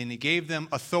 and he gave them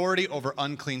authority over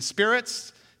unclean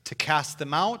spirits, to cast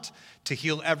them out, to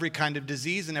heal every kind of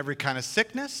disease and every kind of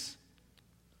sickness.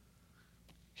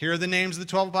 Here are the names of the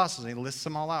 12 apostles, and he lists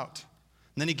them all out.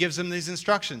 And then he gives them these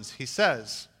instructions. He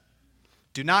says,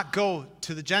 do not go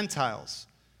to the Gentiles.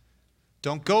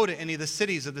 Don't go to any of the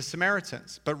cities of the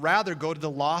Samaritans, but rather go to the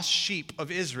lost sheep of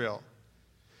Israel.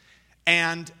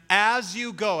 And as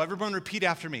you go, everyone repeat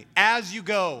after me, as you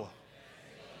go.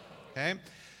 Okay?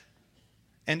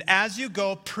 And as you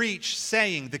go, preach,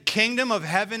 saying, the kingdom of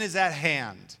heaven is at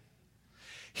hand.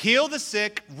 Heal the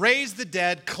sick, raise the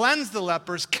dead, cleanse the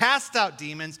lepers, cast out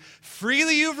demons.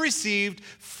 Freely you've received,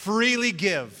 freely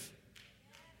give.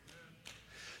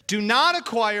 Do not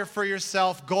acquire for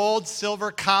yourself gold, silver,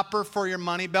 copper for your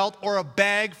money belt, or a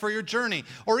bag for your journey,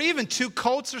 or even 2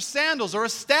 coats or sandals, or a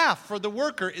staff, for the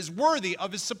worker is worthy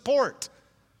of his support.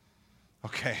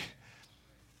 Okay.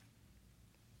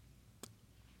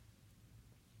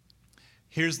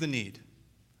 Here's the need.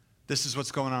 This is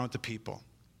what's going on with the people.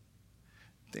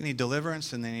 They need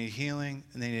deliverance, and they need healing,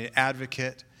 and they need an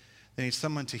advocate. They need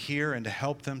someone to hear and to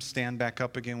help them stand back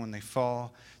up again when they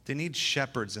fall. They need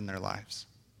shepherds in their lives.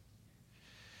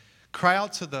 Cry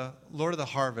out to the Lord of the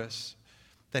harvest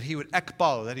that he would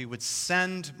ekbalo, that he would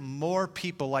send more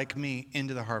people like me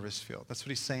into the harvest field. That's what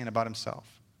he's saying about himself.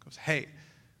 He goes, hey,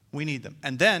 we need them.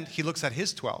 And then he looks at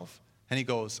his 12 and he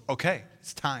goes, okay,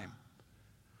 it's time.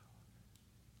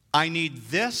 I need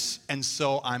this, and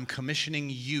so I'm commissioning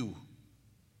you.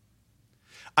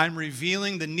 I'm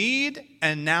revealing the need,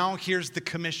 and now here's the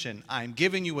commission. I'm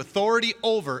giving you authority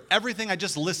over everything I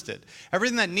just listed.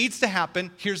 Everything that needs to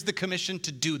happen, here's the commission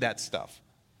to do that stuff.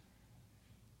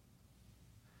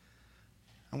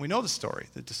 And we know the story.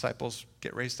 The disciples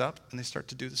get raised up and they start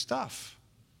to do the stuff.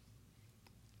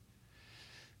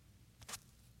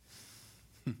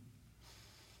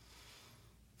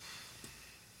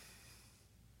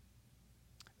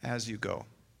 As you go.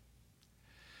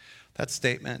 That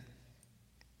statement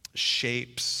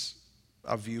shapes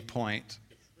a viewpoint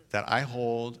that I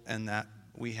hold and that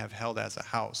we have held as a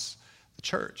house, the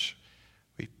church.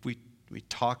 We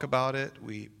talk about it,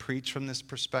 we preach from this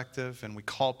perspective, and we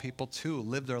call people to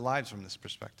live their lives from this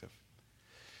perspective.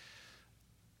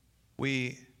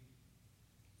 We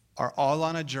are all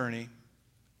on a journey,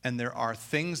 and there are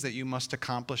things that you must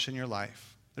accomplish in your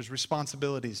life. There's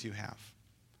responsibilities you have.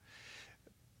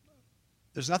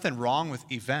 There's nothing wrong with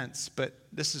events, but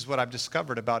this is what I've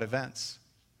discovered about events.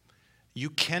 You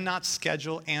cannot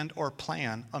schedule and or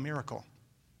plan a miracle.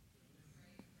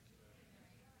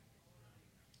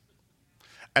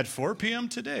 At 4 p.m.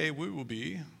 today, we'll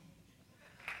be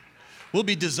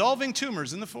dissolving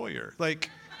tumors in the foyer. Like,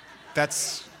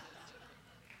 that's,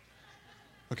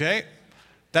 okay?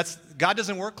 God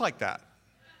doesn't work like that.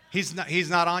 He's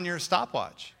not on your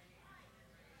stopwatch,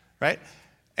 right?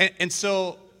 And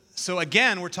so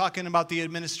again, we're talking about the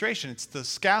administration. It's the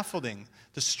scaffolding.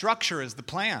 The structure is the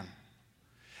plan.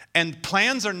 And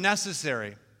plans are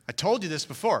necessary. I told you this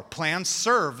before. Plans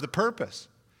serve the purpose.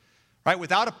 Right?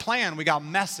 Without a plan, we got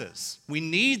messes. We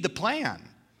need the plan.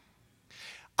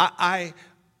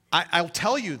 I'll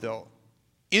tell you, though,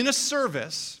 in a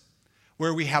service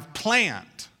where we have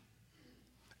planned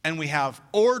and we have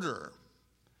order,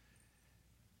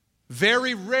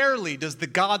 very rarely does the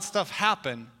God stuff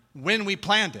happen when we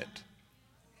planned it.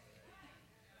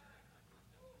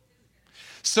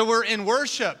 So we're in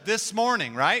worship this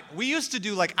morning, right? We used to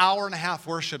do like hour-and-a-half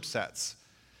worship sets.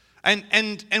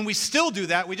 And we still do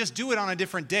that. We just do it on a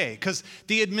different day because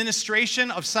the administration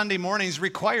of Sunday mornings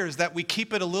requires that we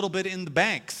keep it a little bit in the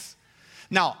banks.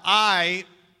 Now, I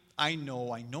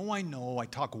know. I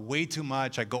talk way too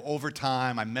much. I go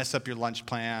overtime. I mess up your lunch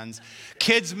plans.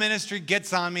 Kids ministry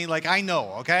gets on me. Like, I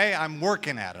know, okay? I'm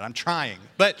working at it. I'm trying.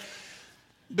 But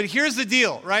here's the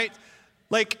deal, right?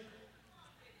 Like,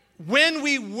 when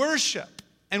we worship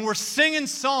and we're singing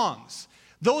songs,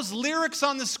 those lyrics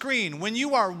on the screen, when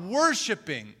you are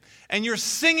worshiping and you're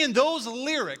singing those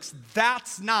lyrics,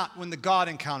 that's not when the God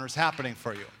encounter is happening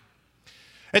for you.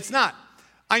 It's not.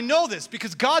 I know this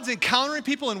because God's encountering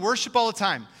people in worship all the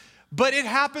time. But it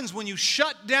happens when you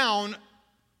shut down,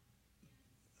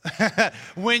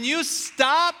 when you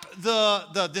stop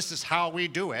the this is how we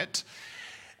do it,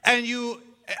 and you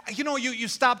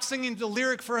stopped singing the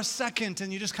lyric for a second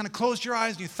and you just kind of closed your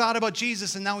eyes and you thought about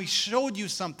Jesus and now he showed you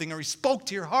something or he spoke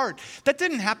to your heart. That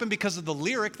didn't happen because of the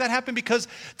lyric. That happened because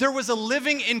there was a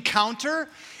living encounter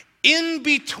in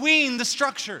between the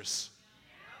structures.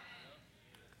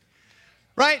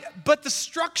 Right? But the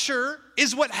structure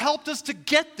is what helped us to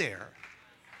get there.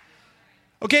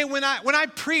 Okay, when I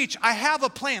preach, I have a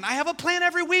plan. I have a plan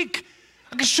every week.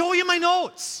 I can show you my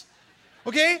notes.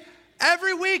 Okay?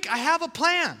 Every week, I have a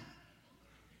plan.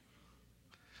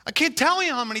 I can't tell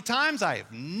you how many times I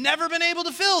have never been able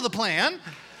to fill the plan.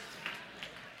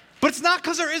 But it's not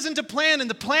because there isn't a plan, and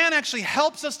the plan actually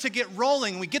helps us to get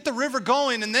rolling. We get the river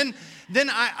going, and then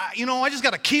I just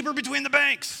got to keep her between the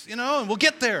banks, and we'll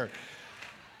get there.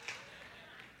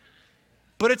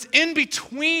 But it's in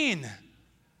between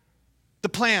the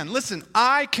plan. Listen,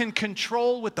 I can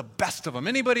control with the best of them.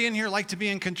 Anybody in here like to be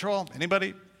in control?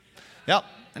 Anybody? Yep.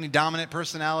 Any dominant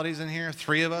personalities in here?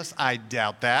 3 of us? I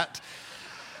doubt that.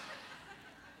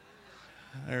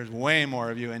 There's way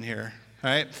more of you in here,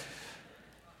 right?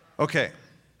 Okay.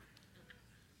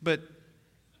 But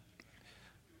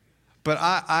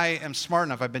I am smart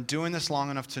enough, I've been doing this long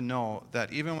enough to know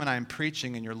that even when I'm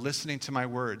preaching and you're listening to my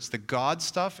words, the God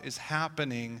stuff is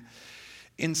happening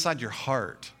inside your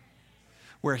heart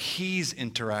where He's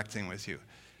interacting with you.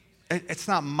 It's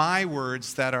not my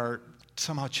words that are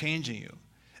somehow changing you.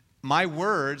 My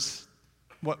words,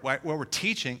 what we're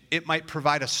teaching, it might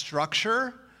provide a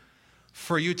structure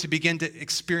for you to begin to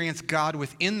experience God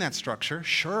within that structure,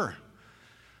 sure.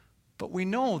 But we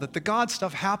know that the God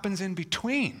stuff happens in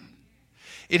between.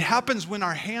 It happens when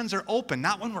our hands are open,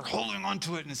 not when we're holding on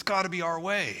to it and it's got to be our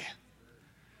way.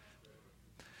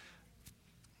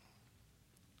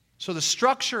 So the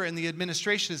structure and the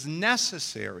administration is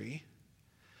necessary,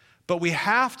 but we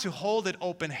have to hold it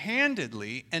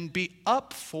open-handedly and be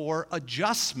up for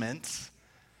adjustments.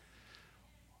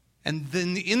 And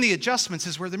then in the adjustments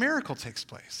is where the miracle takes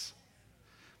place.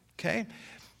 Okay?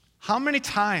 How many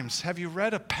times have you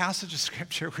read a passage of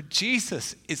Scripture where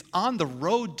Jesus is on the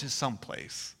road to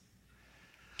someplace?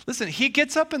 Listen, he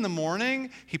gets up in the morning,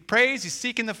 he prays, he's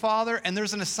seeking the Father, and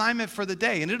there's an assignment for the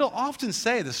day. And it'll often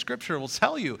say, the scripture will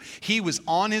tell you, he was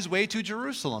on his way to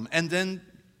Jerusalem. And then,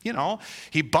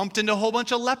 he bumped into a whole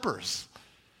bunch of lepers.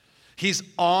 He's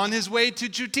on his way to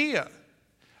Judea,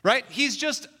 right? He's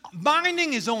just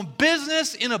minding his own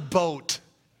business in a boat,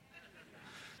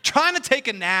 trying to take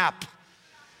a nap,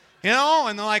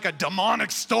 and then like a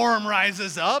demonic storm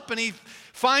rises up, and he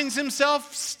finds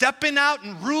himself stepping out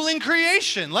and ruling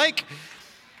creation. Like,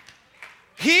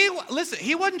 he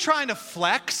wasn't trying to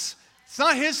flex. It's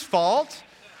not his fault.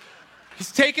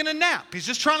 He's taking a nap. He's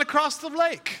just trying to cross the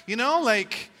lake,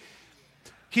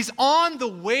 he's on the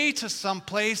way to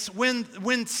someplace when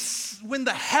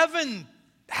the heaven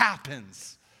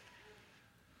happens.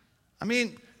 I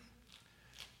mean,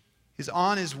 he's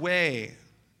on his way,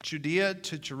 Judea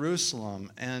to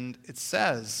Jerusalem, and it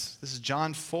says, this is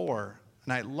John 4,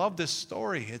 and I love this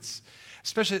story. It's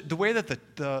especially the way that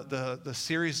the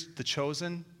series The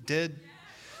Chosen did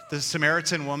the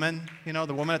Samaritan woman,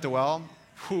 the woman at the well.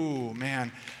 Whew,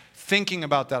 man, thinking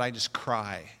about that, I just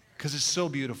cry because it's so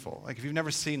beautiful. Like, if you've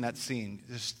never seen that scene,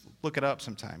 just look it up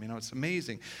sometime. It's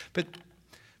amazing. But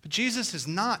Jesus is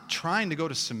not trying to go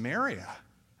to Samaria.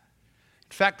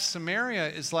 In fact, Samaria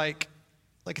is like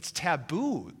it's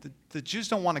taboo. The Jews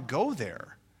don't want to go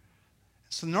there.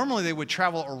 So normally they would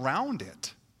travel around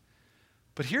it.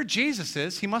 But here Jesus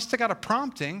is. He must have got a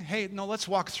prompting. Hey, no, let's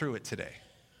walk through it today.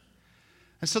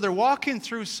 And so they're walking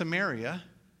through Samaria,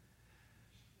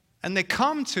 and they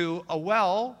come to a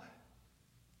well.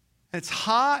 It's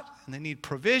hot, and they need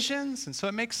provisions, and so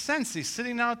it makes sense. He's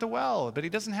sitting down at the well, but he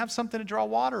doesn't have something to draw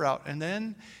water out. And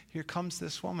then here comes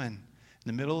this woman in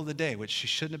the middle of the day, which she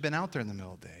shouldn't have been out there in the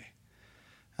middle of the day.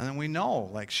 And then we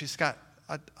know, she's got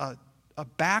a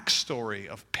backstory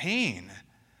of pain.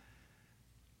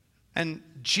 And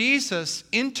Jesus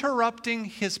interrupting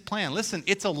his plan. Listen,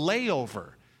 it's a layover,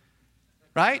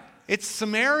 right? It's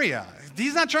Samaria.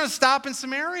 He's not trying to stop in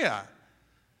Samaria.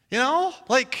 You're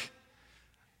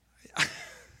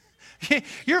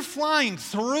flying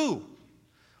through.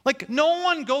 No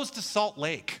one goes to Salt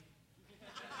Lake.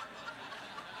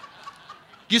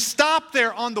 You stop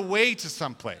there on the way to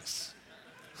someplace.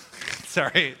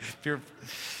 Sorry, if you're...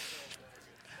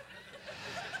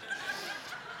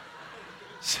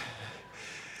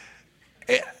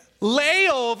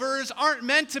 Layovers aren't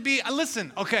meant to be...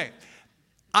 Listen, okay,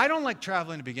 I don't like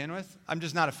traveling to begin with. I'm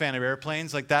just not a fan of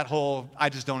airplanes. I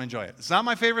just don't enjoy it. It's not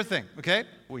my favorite thing, okay?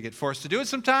 We get forced to do it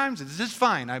sometimes. It's just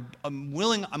fine. I'm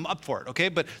willing, I'm up for it, okay?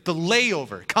 But the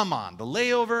layover, come on. The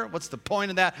layover, what's the point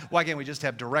of that? Why can't we just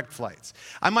have direct flights?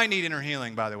 I might need inner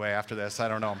healing, by the way, after this. I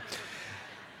don't know.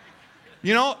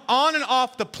 On and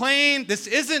off the plane, this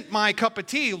isn't my cup of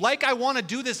tea. I want to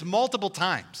do this multiple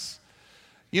times.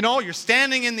 You're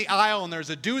standing in the aisle and there's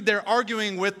a dude there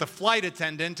arguing with the flight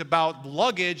attendant about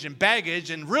luggage and baggage,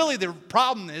 and really the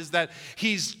problem is that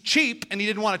he's cheap and he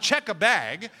didn't want to check a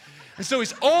bag. And so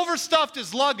he's overstuffed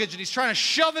his luggage and he's trying to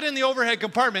shove it in the overhead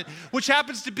compartment, which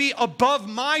happens to be above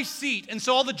my seat. And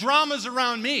so all the drama's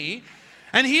around me.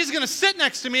 And he's going to sit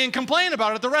next to me and complain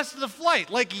about it the rest of the flight.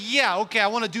 Yeah, okay, I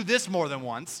want to do this more than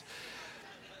once.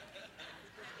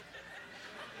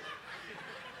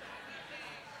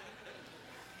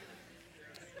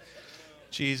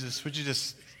 Jesus, would you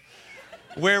just,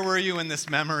 where were you in this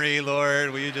memory,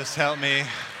 Lord? Will you just help me?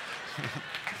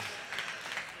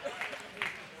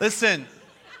 Listen,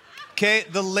 okay,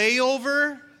 the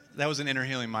layover, that was an inner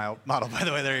healing model, by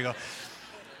the way, there you go.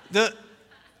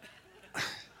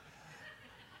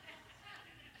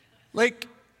 Like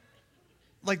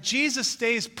Jesus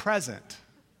stays present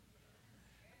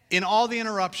in all the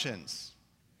interruptions.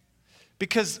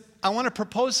 Because I want to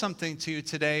propose something to you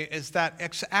today, is that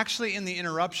actually in the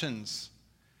interruptions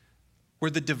where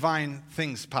the divine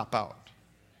things pop out.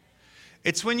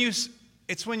 It's when you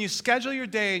schedule your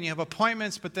day and you have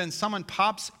appointments, but then someone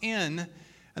pops in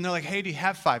and they're like, hey, do you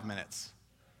have 5 minutes?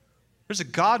 There's a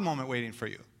God moment waiting for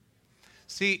you.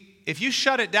 See, if you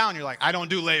shut it down, you're like, I don't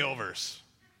do layovers.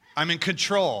 I'm in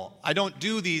control. I don't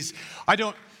do these.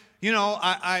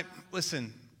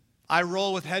 Listen, I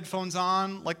roll with headphones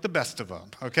on like the best of them,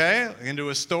 okay? Into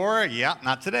a store, yeah,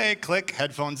 not today. Click,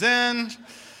 headphones in,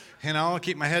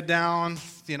 keep my head down,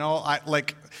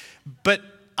 but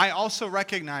I also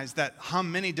recognize that how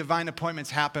many divine appointments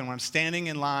happen when I'm standing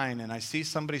in line and I see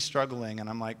somebody struggling and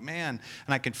I'm like, man,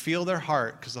 and I can feel their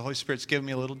heart because the Holy Spirit's giving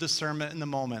me a little discernment in the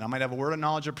moment. I might have a word of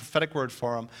knowledge, a prophetic word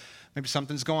for them. Maybe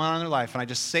something's going on in their life, and I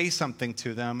just say something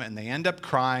to them, and they end up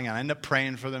crying, and I end up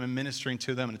praying for them and ministering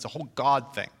to them, and it's a whole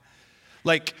God thing.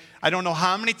 I don't know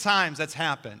how many times that's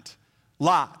happened.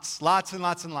 Lots and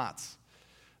lots and lots.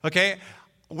 Okay?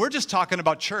 we're just talking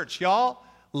about church, y'all.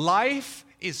 Life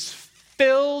is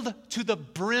filled to the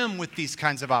brim with these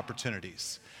kinds of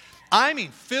opportunities. I mean,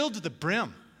 filled to the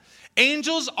brim.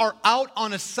 Angels are out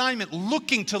on assignment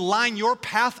looking to line your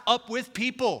path up with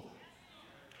people.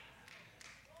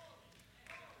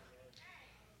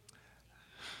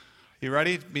 You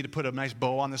ready me to put a nice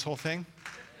bow on this whole thing?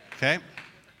 Okay.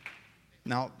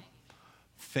 Now,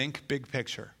 think big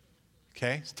picture.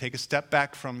 Okay? So take a step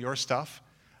back from your stuff.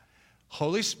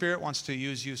 Holy Spirit wants to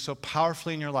use you so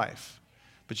powerfully in your life,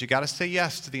 but you got to say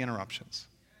yes to the interruptions.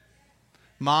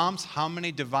 Moms, how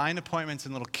many divine appointments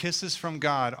and little kisses from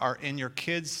God are in your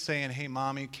kids saying, hey,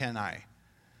 mommy, can I?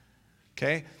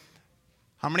 Okay?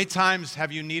 How many times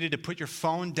have you needed to put your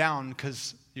phone down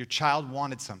because your child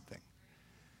wanted something?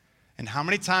 And how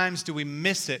many times do we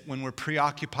miss it when we're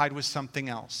preoccupied with something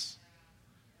else?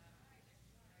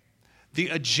 The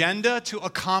agenda to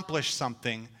accomplish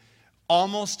something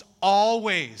almost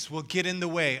always will get in the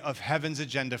way of heaven's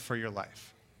agenda for your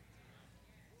life.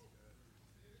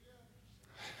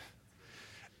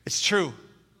 It's true.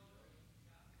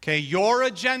 Okay, your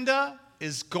agenda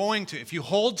is going to, if you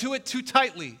hold to it too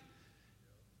tightly,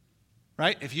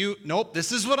 right? If you, nope,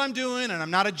 this is what I'm doing and I'm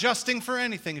not adjusting for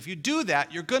anything. If you do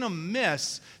that, you're going to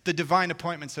miss the divine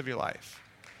appointments of your life.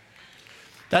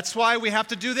 That's why we have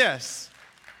to do this.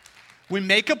 We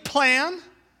make a plan,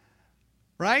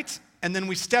 right? And then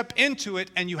we step into it,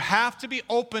 and you have to be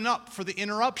open up for the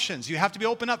interruptions. You have to be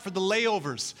open up for the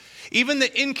layovers. Even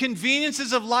the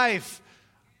inconveniences of life.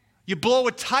 You blow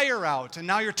a tire out, and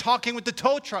now you're talking with the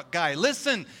tow truck guy.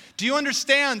 Listen, do you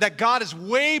understand that God is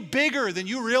way bigger than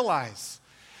you realize?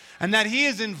 And that He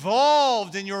is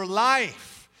involved in your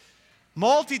life.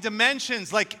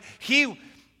 Multi-dimensions,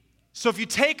 So if you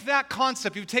take that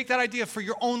concept, you take that idea for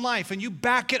your own life and you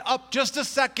back it up just a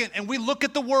second, and we look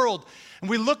at the world and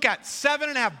we look at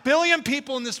 7.5 billion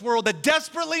people in this world that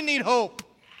desperately need hope,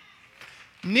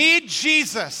 need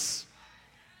Jesus.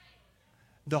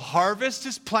 The harvest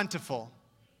is plentiful,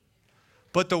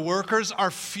 but the workers are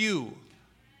few.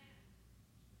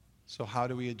 So how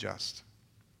do we adjust?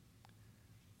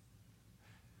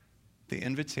 The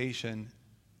invitation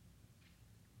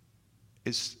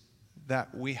is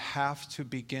that we have to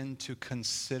begin to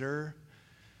consider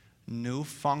new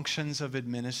functions of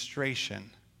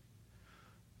administration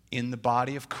in the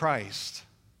body of Christ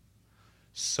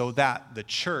so that the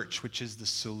church, which is the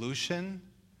solution,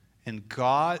 and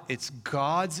God, it's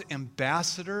God's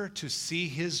ambassador to see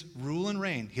His rule and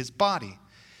reign, His body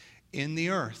in the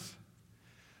earth.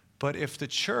 But if the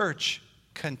church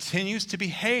continues to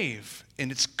behave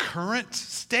in its current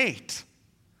state,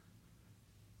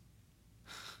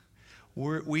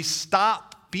 we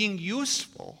stop being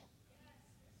useful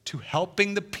to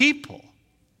helping the people.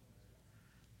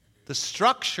 The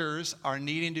structures are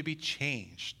needing to be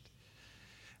changed.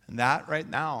 And that right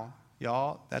now,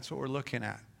 y'all, that's what we're looking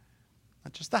at.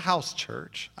 Not just the house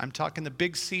church. I'm talking the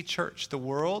big C church, the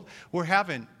world.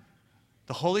 The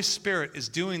Holy Spirit is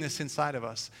doing this inside of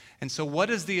us. And so what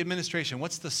is the administration?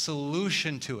 What's the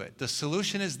solution to it? The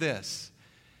solution is this,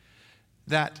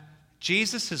 that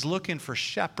Jesus is looking for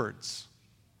shepherds.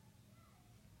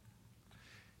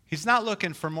 He's not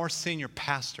looking for more senior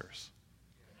pastors.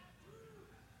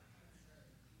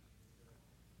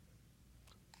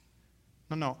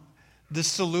 No. The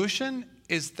solution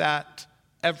is that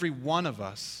every one of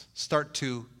us start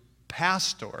to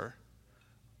pastor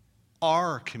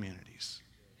our communities.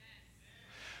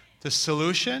 The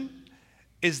solution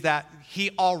is that He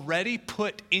already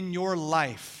put in your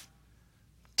life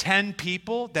 10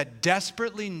 people that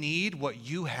desperately need what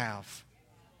you have.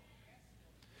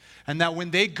 And that when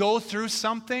they go through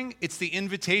something, it's the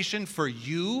invitation for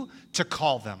you to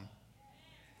call them.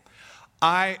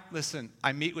 I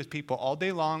meet with people all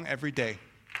day long, every day.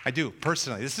 I do,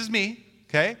 personally. This is me,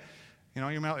 okay? You know,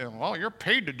 you're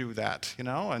paid to do that,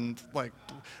 and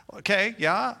okay,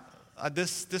 yeah,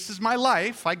 this is my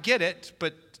life. I get it,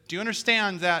 but do you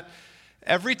understand that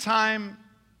every time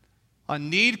a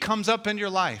need comes up in your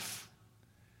life,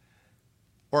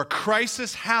 or a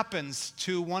crisis happens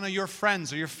to one of your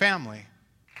friends or your family,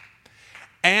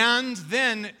 and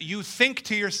then you think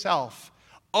to yourself,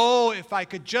 oh, if I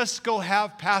could just go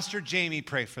have Pastor Jamey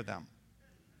pray for them.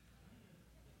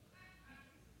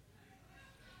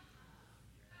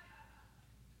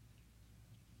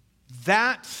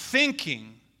 That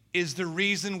thinking is the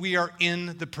reason we are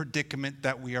in the predicament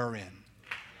that we are in.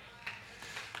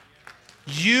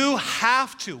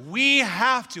 We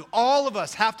have to, all of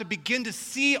us have to begin to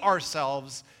see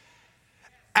ourselves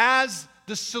as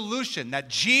the solution, that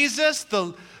Jesus,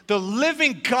 the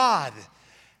living God,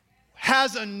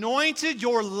 has anointed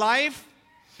your life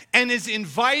and is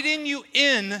inviting you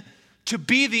in to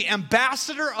be the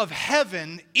ambassador of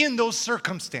heaven in those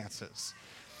circumstances.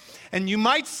 And you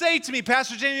might say to me,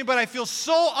 Pastor Jamey, but I feel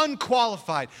so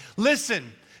unqualified.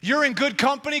 Listen, you're in good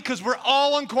company because we're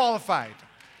all unqualified.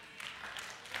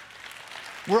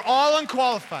 We're all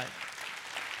unqualified.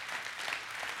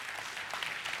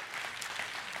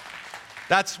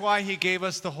 That's why he gave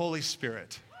us the Holy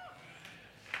Spirit.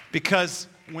 Because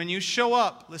when you show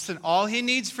up, listen, all he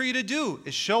needs for you to do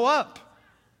is show up.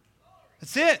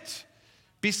 That's it.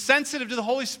 Be sensitive to the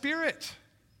Holy Spirit.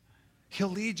 He'll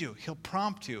lead you. He'll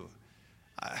prompt you.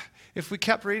 If we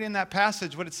kept reading that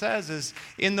passage, what it says is,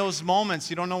 in those moments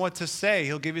you don't know what to say,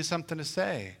 he'll give you something to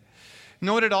say. You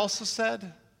know what it also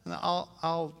said?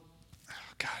 Gosh,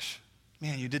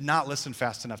 man, you did not listen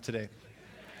fast enough today.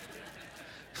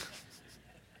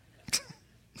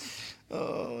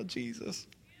 Oh, Jesus.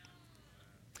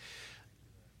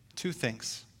 Two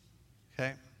things,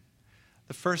 okay?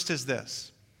 The first is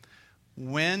this.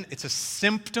 When it's a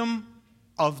symptom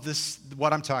of this,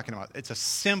 what I'm talking about, it's a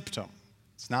symptom.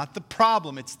 It's not the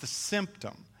problem, it's the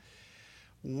symptom.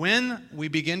 When we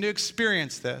begin to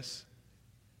experience this,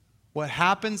 what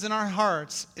happens in our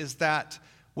hearts is that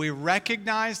we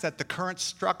recognize that the current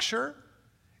structure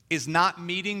is not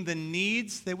meeting the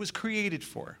needs that it was created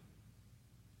for.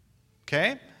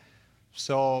 Okay?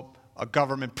 So a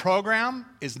government program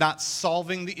is not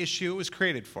solving the issue it was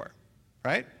created for,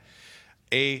 right?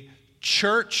 A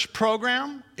church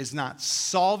program is not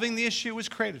solving the issue it was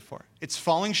created for. It's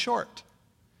falling short.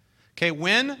 Okay,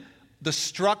 when the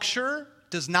structure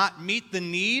does not meet the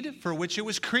need for which it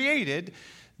was created,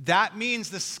 that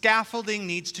means the scaffolding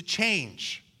needs to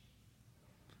change.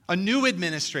 A new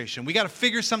administration, we got to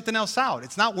figure something else out.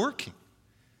 It's not working,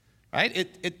 right?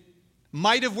 It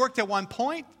might have worked at one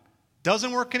point,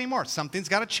 doesn't work anymore. Something's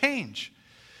got to change.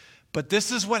 But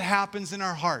this is what happens in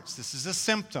our hearts. This is a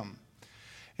symptom,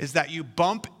 is that you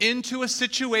bump into a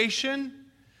situation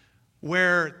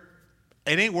where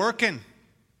it ain't working.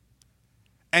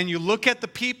 And you look at the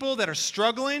people that are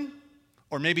struggling,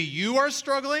 or maybe you are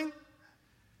struggling,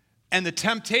 and the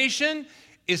temptation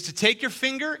is to take your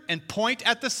finger and point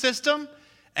at the system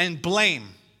and blame.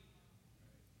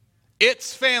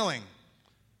 It's failing.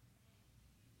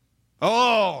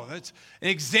 Oh, that's an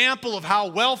example of how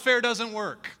welfare doesn't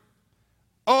work.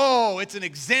 Oh, it's an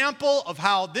example of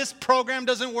how this program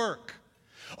doesn't work.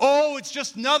 Oh, it's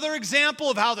just another example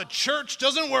of how the church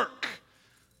doesn't work.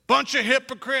 Bunch of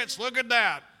hypocrites, look at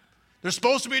that. They're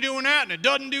supposed to be doing that, and it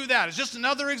doesn't do that. It's just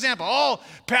another example. Oh,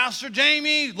 Pastor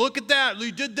Jamey, look at that.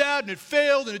 We did that, and it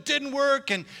failed, and it didn't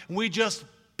work, and we just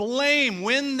blame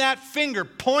when that finger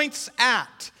points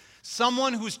at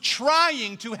someone who's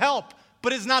trying to help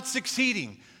but is not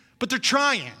succeeding. But they're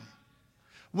trying.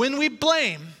 When we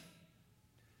blame,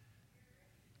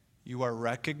 you are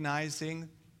recognizing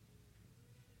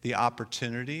the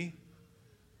opportunity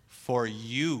for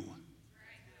you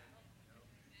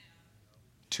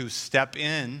to step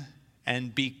in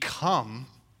and become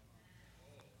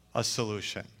a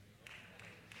solution.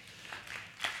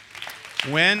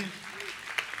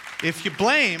 If you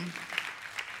blame,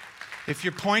 if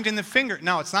you're pointing the finger,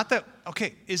 no, it's not that,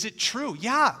 okay, is it true?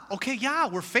 Yeah, okay, yeah,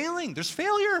 we're failing. There's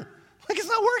failure. Like, it's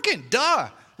not working. Duh,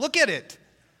 look at it.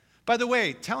 By the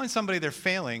way, telling somebody they're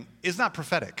failing is not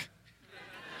prophetic.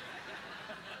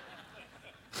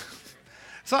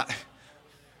 It's not,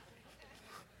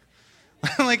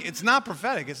 like, it's not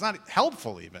prophetic. It's not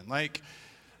helpful even. Like,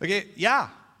 okay, yeah,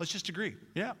 let's just agree.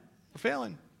 Yeah, we're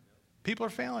failing. People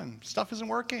are failing. Stuff isn't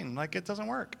working. Like, it doesn't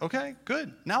work. Okay,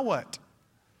 good. Now what?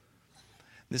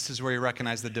 This is where you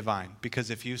recognize the divine. Because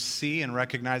if you see and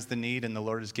recognize the need and the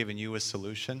Lord has given you a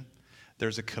solution,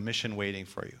 there's a commission waiting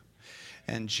for you.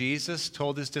 And Jesus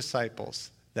told his disciples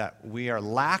that we are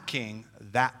lacking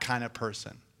that kind of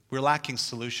person. We're lacking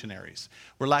solutionaries.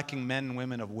 We're lacking men and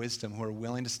women of wisdom who are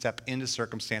willing to step into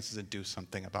circumstances and do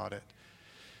something about it.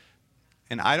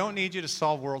 And I don't need you to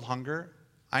solve world hunger.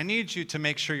 I need you to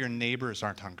make sure your neighbors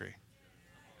aren't hungry.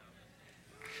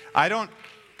 I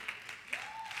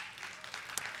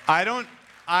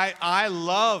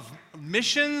love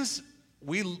missions.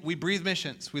 We breathe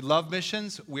missions. We love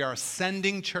missions. We are a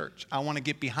sending church. I want to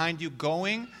get behind you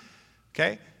going,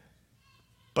 okay?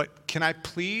 But can I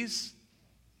please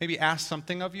maybe ask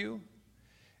something of you?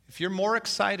 If you're more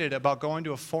excited about going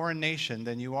to a foreign nation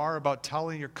than you are about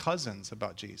telling your cousins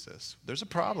about Jesus, there's a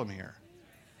problem here.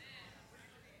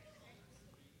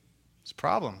 There's a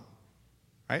problem,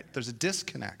 right? There's a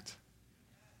disconnect,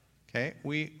 okay?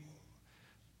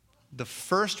 The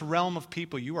first realm of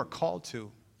people you are called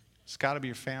to, it's got to be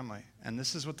your family. And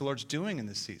this is what the Lord's doing in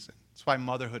this season. That's why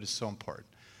motherhood is so important.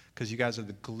 because you guys are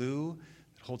the glue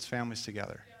that holds families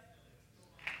together.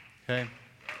 Okay?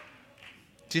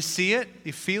 Do you see it? Do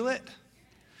you feel it?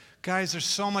 Guys, there's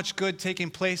so much good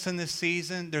taking place in this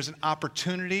season. There's an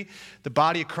opportunity. The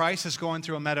body of Christ is going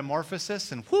through a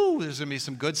metamorphosis, and there's going to be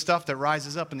some good stuff that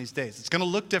rises up in these days. It's going to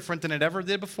look different than it ever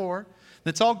did before.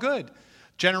 That's all good.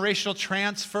 Generational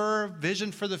transfer,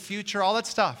 vision for the future, all that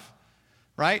stuff,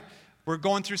 right? We're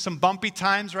going through some bumpy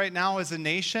times right now as a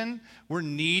nation. We're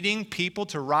needing people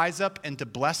to rise up and to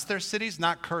bless their cities,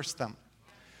 not curse them.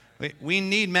 We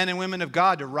need men and women of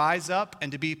God to rise up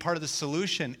and to be part of the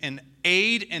solution and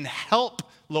aid and help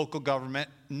local government,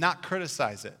 not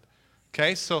criticize it.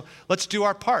 Okay, so let's do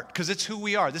our part because it's who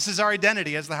we are. This is our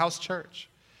identity as the house church.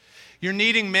 You're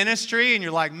needing ministry and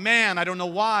you're like, man, I don't know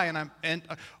why. And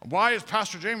why does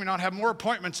Pastor Jamey not have more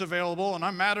appointments available? And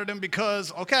I'm mad at him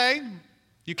because, okay,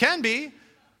 you can be.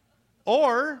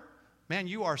 Or, man,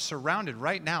 you are surrounded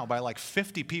right now by like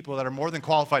 50 people that are more than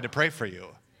qualified to pray for you.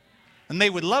 And they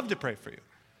would love to pray for you.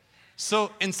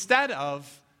 So instead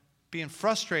of being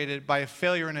frustrated by a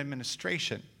failure in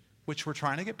administration, which we're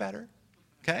trying to get better,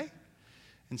 okay?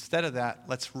 Instead of that,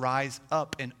 let's rise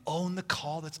up and own the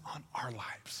call that's on our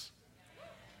lives.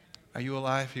 Are you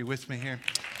alive? Are you with me here?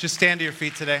 Just stand to your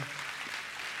feet today.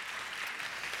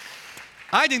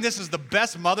 I think this is the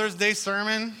best Mother's Day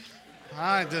sermon.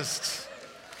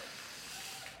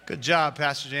 Good job,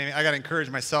 Pastor Jamey. I got to encourage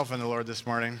myself in the Lord this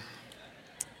morning.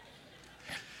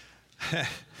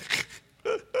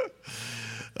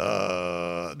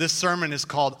 This sermon is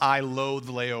called I Loathe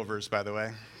Layovers, by the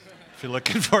way, if you're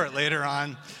looking for it later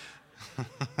on.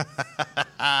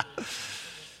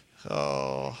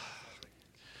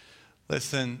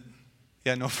 Listen,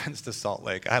 no offense to Salt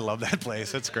Lake. I love that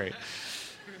place. It's great.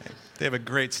 They have a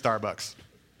great Starbucks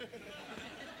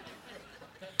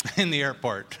in the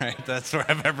airport, right? That's where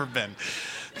I've ever been.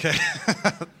 Okay.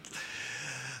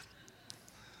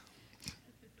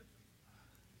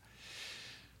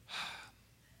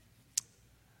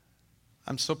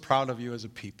 I'm so proud of you as a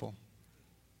people.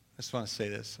 I just want to say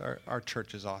this. Our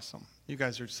church is awesome. You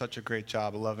guys are such a great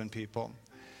job of loving people.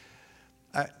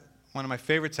 One of my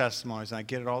favorite testimonies, and I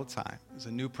get it all the time, is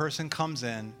a new person comes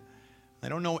in. They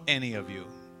don't know any of you.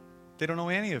 They don't know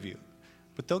any of you.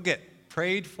 But they'll get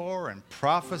prayed for and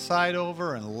prophesied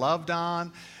over and loved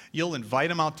on. You'll invite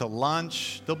them out to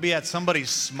lunch. They'll be at somebody's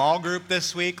small group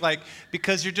this week,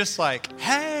 because you're just like,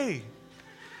 hey,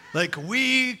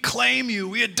 we claim you,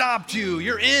 we adopt you,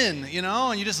 you're in,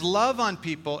 and you just love on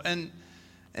people. And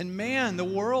man, the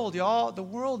world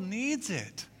needs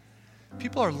it.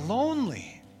 People are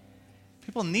lonely.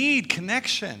 People need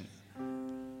connection.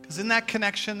 Because in that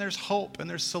connection, there's hope and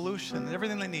there's solution and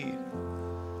everything they need.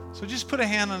 So just put a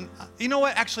hand on, you know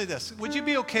what, actually this, would you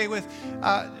be okay with,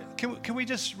 can we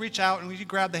just reach out and would you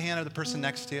grab the hand of the person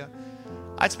next to you?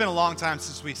 It's been a long time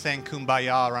since we sang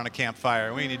Kumbaya around a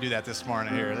campfire. We need to do that this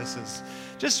morning here.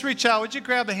 Just reach out. Would you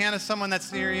grab the hand of someone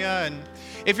that's near you? And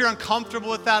if you're uncomfortable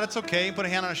with that, it's okay. Put a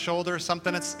hand on a shoulder or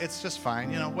something. It's just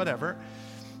fine, whatever.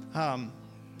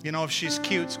 If she's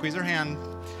cute, squeeze her hand.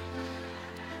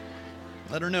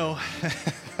 Let her know.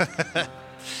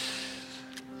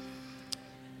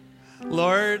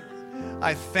 Lord,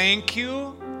 I thank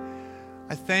you.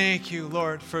 I thank you,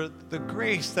 Lord, for the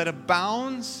grace that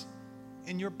abounds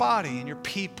in your body, in your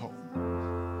people.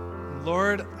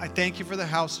 Lord, I thank you for the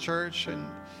house church and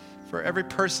for every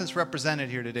person that's represented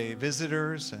here today,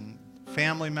 visitors and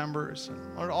family members,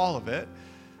 and Lord, all of it.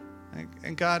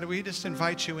 And God, we just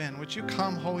invite you in. Would you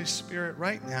come, Holy Spirit,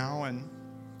 right now? And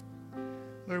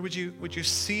Lord, would you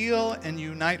seal and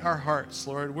unite our hearts,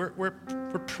 Lord? We're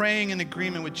praying in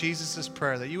agreement with Jesus'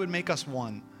 prayer that you would make us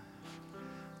one,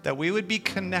 that we would be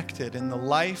connected and the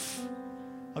life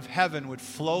of heaven would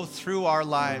flow through our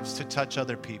lives to touch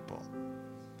other people.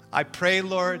 I pray,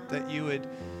 Lord, that you would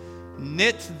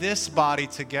knit this body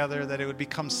together, that it would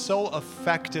become so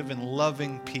effective in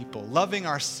loving people, loving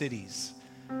our cities,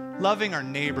 loving our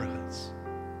neighborhoods.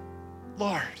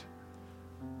 Lord,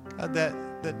 God, that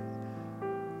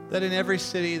in every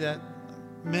city that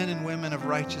men and women of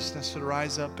righteousness would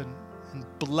rise up and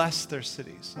bless their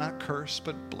cities, not curse,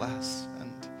 but bless.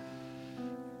 And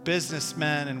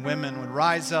businessmen and women would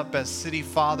rise up as city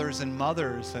fathers and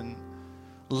mothers and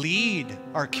lead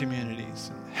our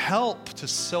communities and help to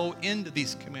sow into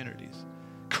these communities,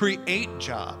 create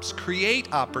jobs,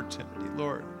 create opportunity,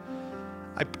 Lord.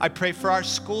 I pray for our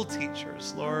school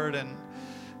teachers, Lord, and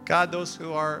God, those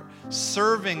who are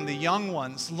serving the young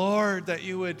ones, Lord, that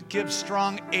you would give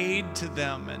strong aid to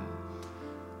them and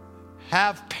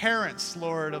have parents,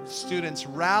 Lord, of students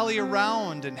rally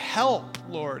around and help,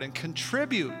 Lord, and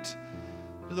contribute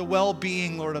to the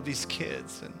well-being, Lord, of these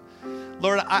kids. And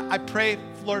Lord, I pray,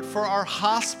 Lord, for our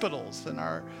hospitals and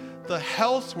the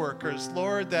health workers,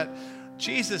 Lord, that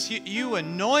Jesus, you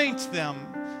anoint them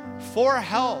for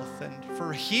health and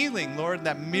for healing, Lord,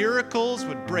 that miracles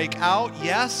would break out,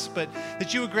 yes, but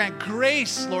that you would grant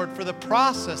grace, Lord, for the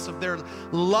process of their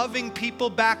loving people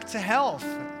back to health,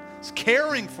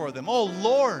 caring for them. Oh,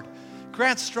 Lord,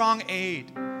 grant strong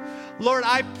aid. Lord,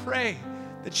 I pray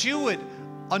that you would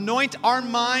anoint our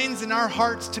minds and our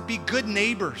hearts to be good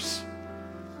neighbors,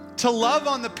 to love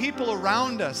on the people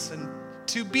around us, and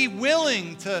to be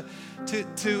willing to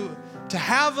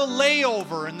have a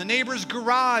layover in the neighbor's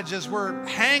garage as we're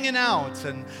hanging out.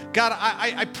 And God,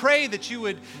 I pray that you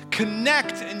would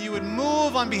connect and you would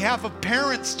move on behalf of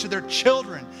parents to their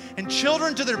children and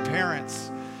children to their parents.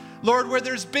 Lord, where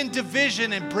there's been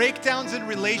division and breakdowns in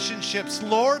relationships,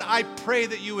 Lord, I pray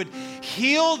that you would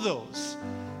heal those.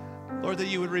 Lord, that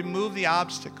you would remove the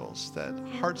obstacles, that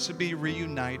hearts would be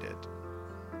reunited.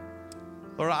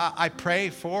 Lord, I pray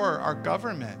for our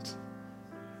government.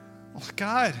 Oh,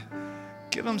 God,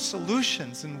 give them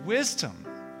solutions and wisdom.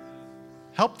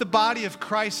 Help the body of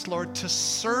Christ, Lord, to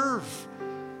serve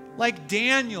like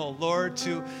Daniel, Lord,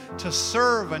 to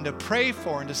serve and to pray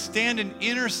for and to stand in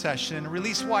intercession and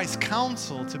release wise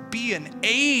counsel, to be an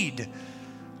aid.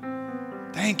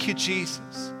 Thank you,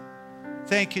 Jesus.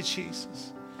 Thank you,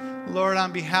 Jesus. Lord,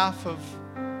 on behalf of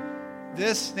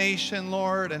this nation,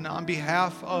 Lord, and on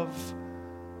behalf of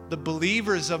the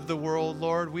believers of the world,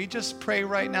 Lord, we just pray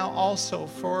right now also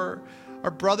for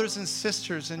our brothers and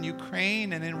sisters in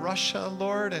Ukraine and in Russia,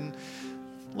 Lord, and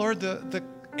Lord, the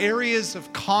areas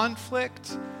of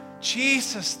conflict,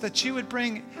 Jesus, that you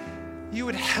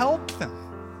would help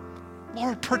them.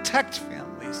 Lord, protect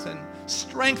families and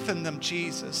strengthen them,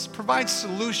 Jesus. Provide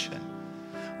solution.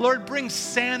 Lord, bring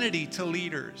sanity to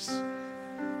leaders.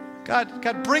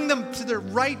 God, bring them to their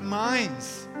right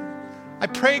minds. I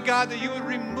pray, God, that you would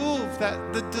remove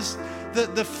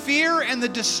the fear and the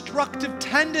destructive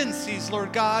tendencies,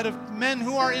 Lord God, of men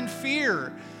who are in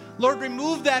fear. Lord,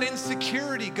 remove that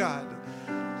insecurity, God.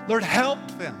 Lord, help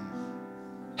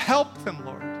them. Help them,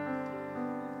 Lord.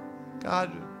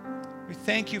 God, we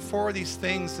thank you for these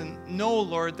things and know,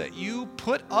 Lord, that you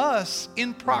put us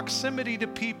in proximity to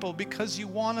people because you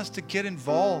want us to get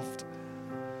involved.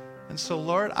 And so,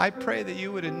 Lord, I pray that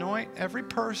you would anoint every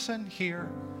person here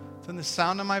from the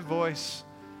sound of my voice,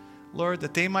 Lord,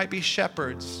 that they might be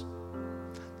shepherds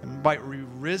and might be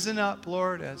risen up,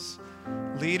 Lord, as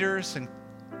leaders and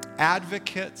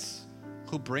advocates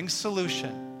who bring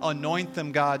solution. Anoint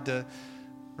them, God, to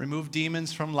remove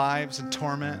demons from lives and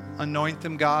torment. Anoint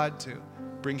them, God, to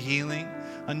bring healing.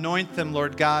 Anoint them,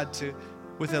 Lord God,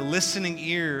 with a listening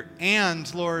ear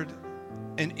and, Lord,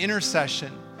 an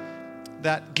intercession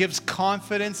that gives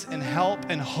confidence and help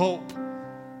and hope,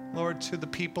 Lord, to the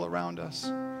people around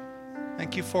us.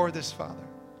 Thank you for this, Father.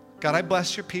 God, I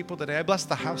bless your people today. I bless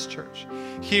the house church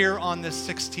here on this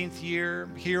 16th year,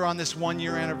 here on this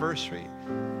 1-year anniversary.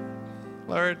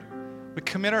 Lord, we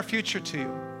commit our future to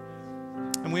you,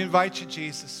 and we invite you,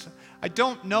 Jesus. I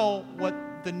don't know what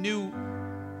the new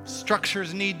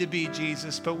structures need to be,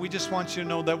 Jesus, but we just want you to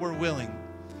know that we're willing.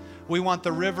 We want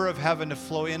the river of heaven to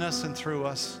flow in us and through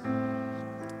us.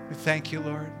 We thank you,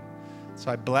 Lord. So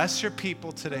I bless your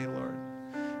people today, Lord.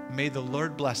 May the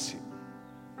Lord bless you.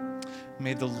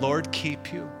 May the Lord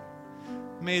keep you.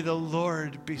 May the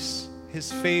Lord be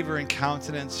his favor and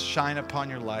countenance shine upon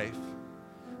your life.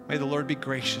 May the Lord be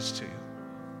gracious to you.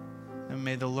 And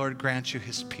may the Lord grant you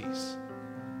his peace.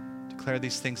 Declare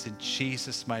these things in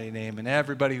Jesus' mighty name. And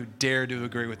everybody who dared to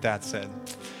agree with that said,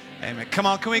 amen. Come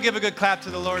on, can we give a good clap to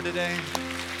the Lord today?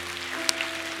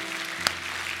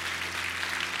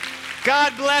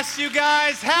 God bless you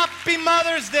guys. Happy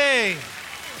Mother's Day.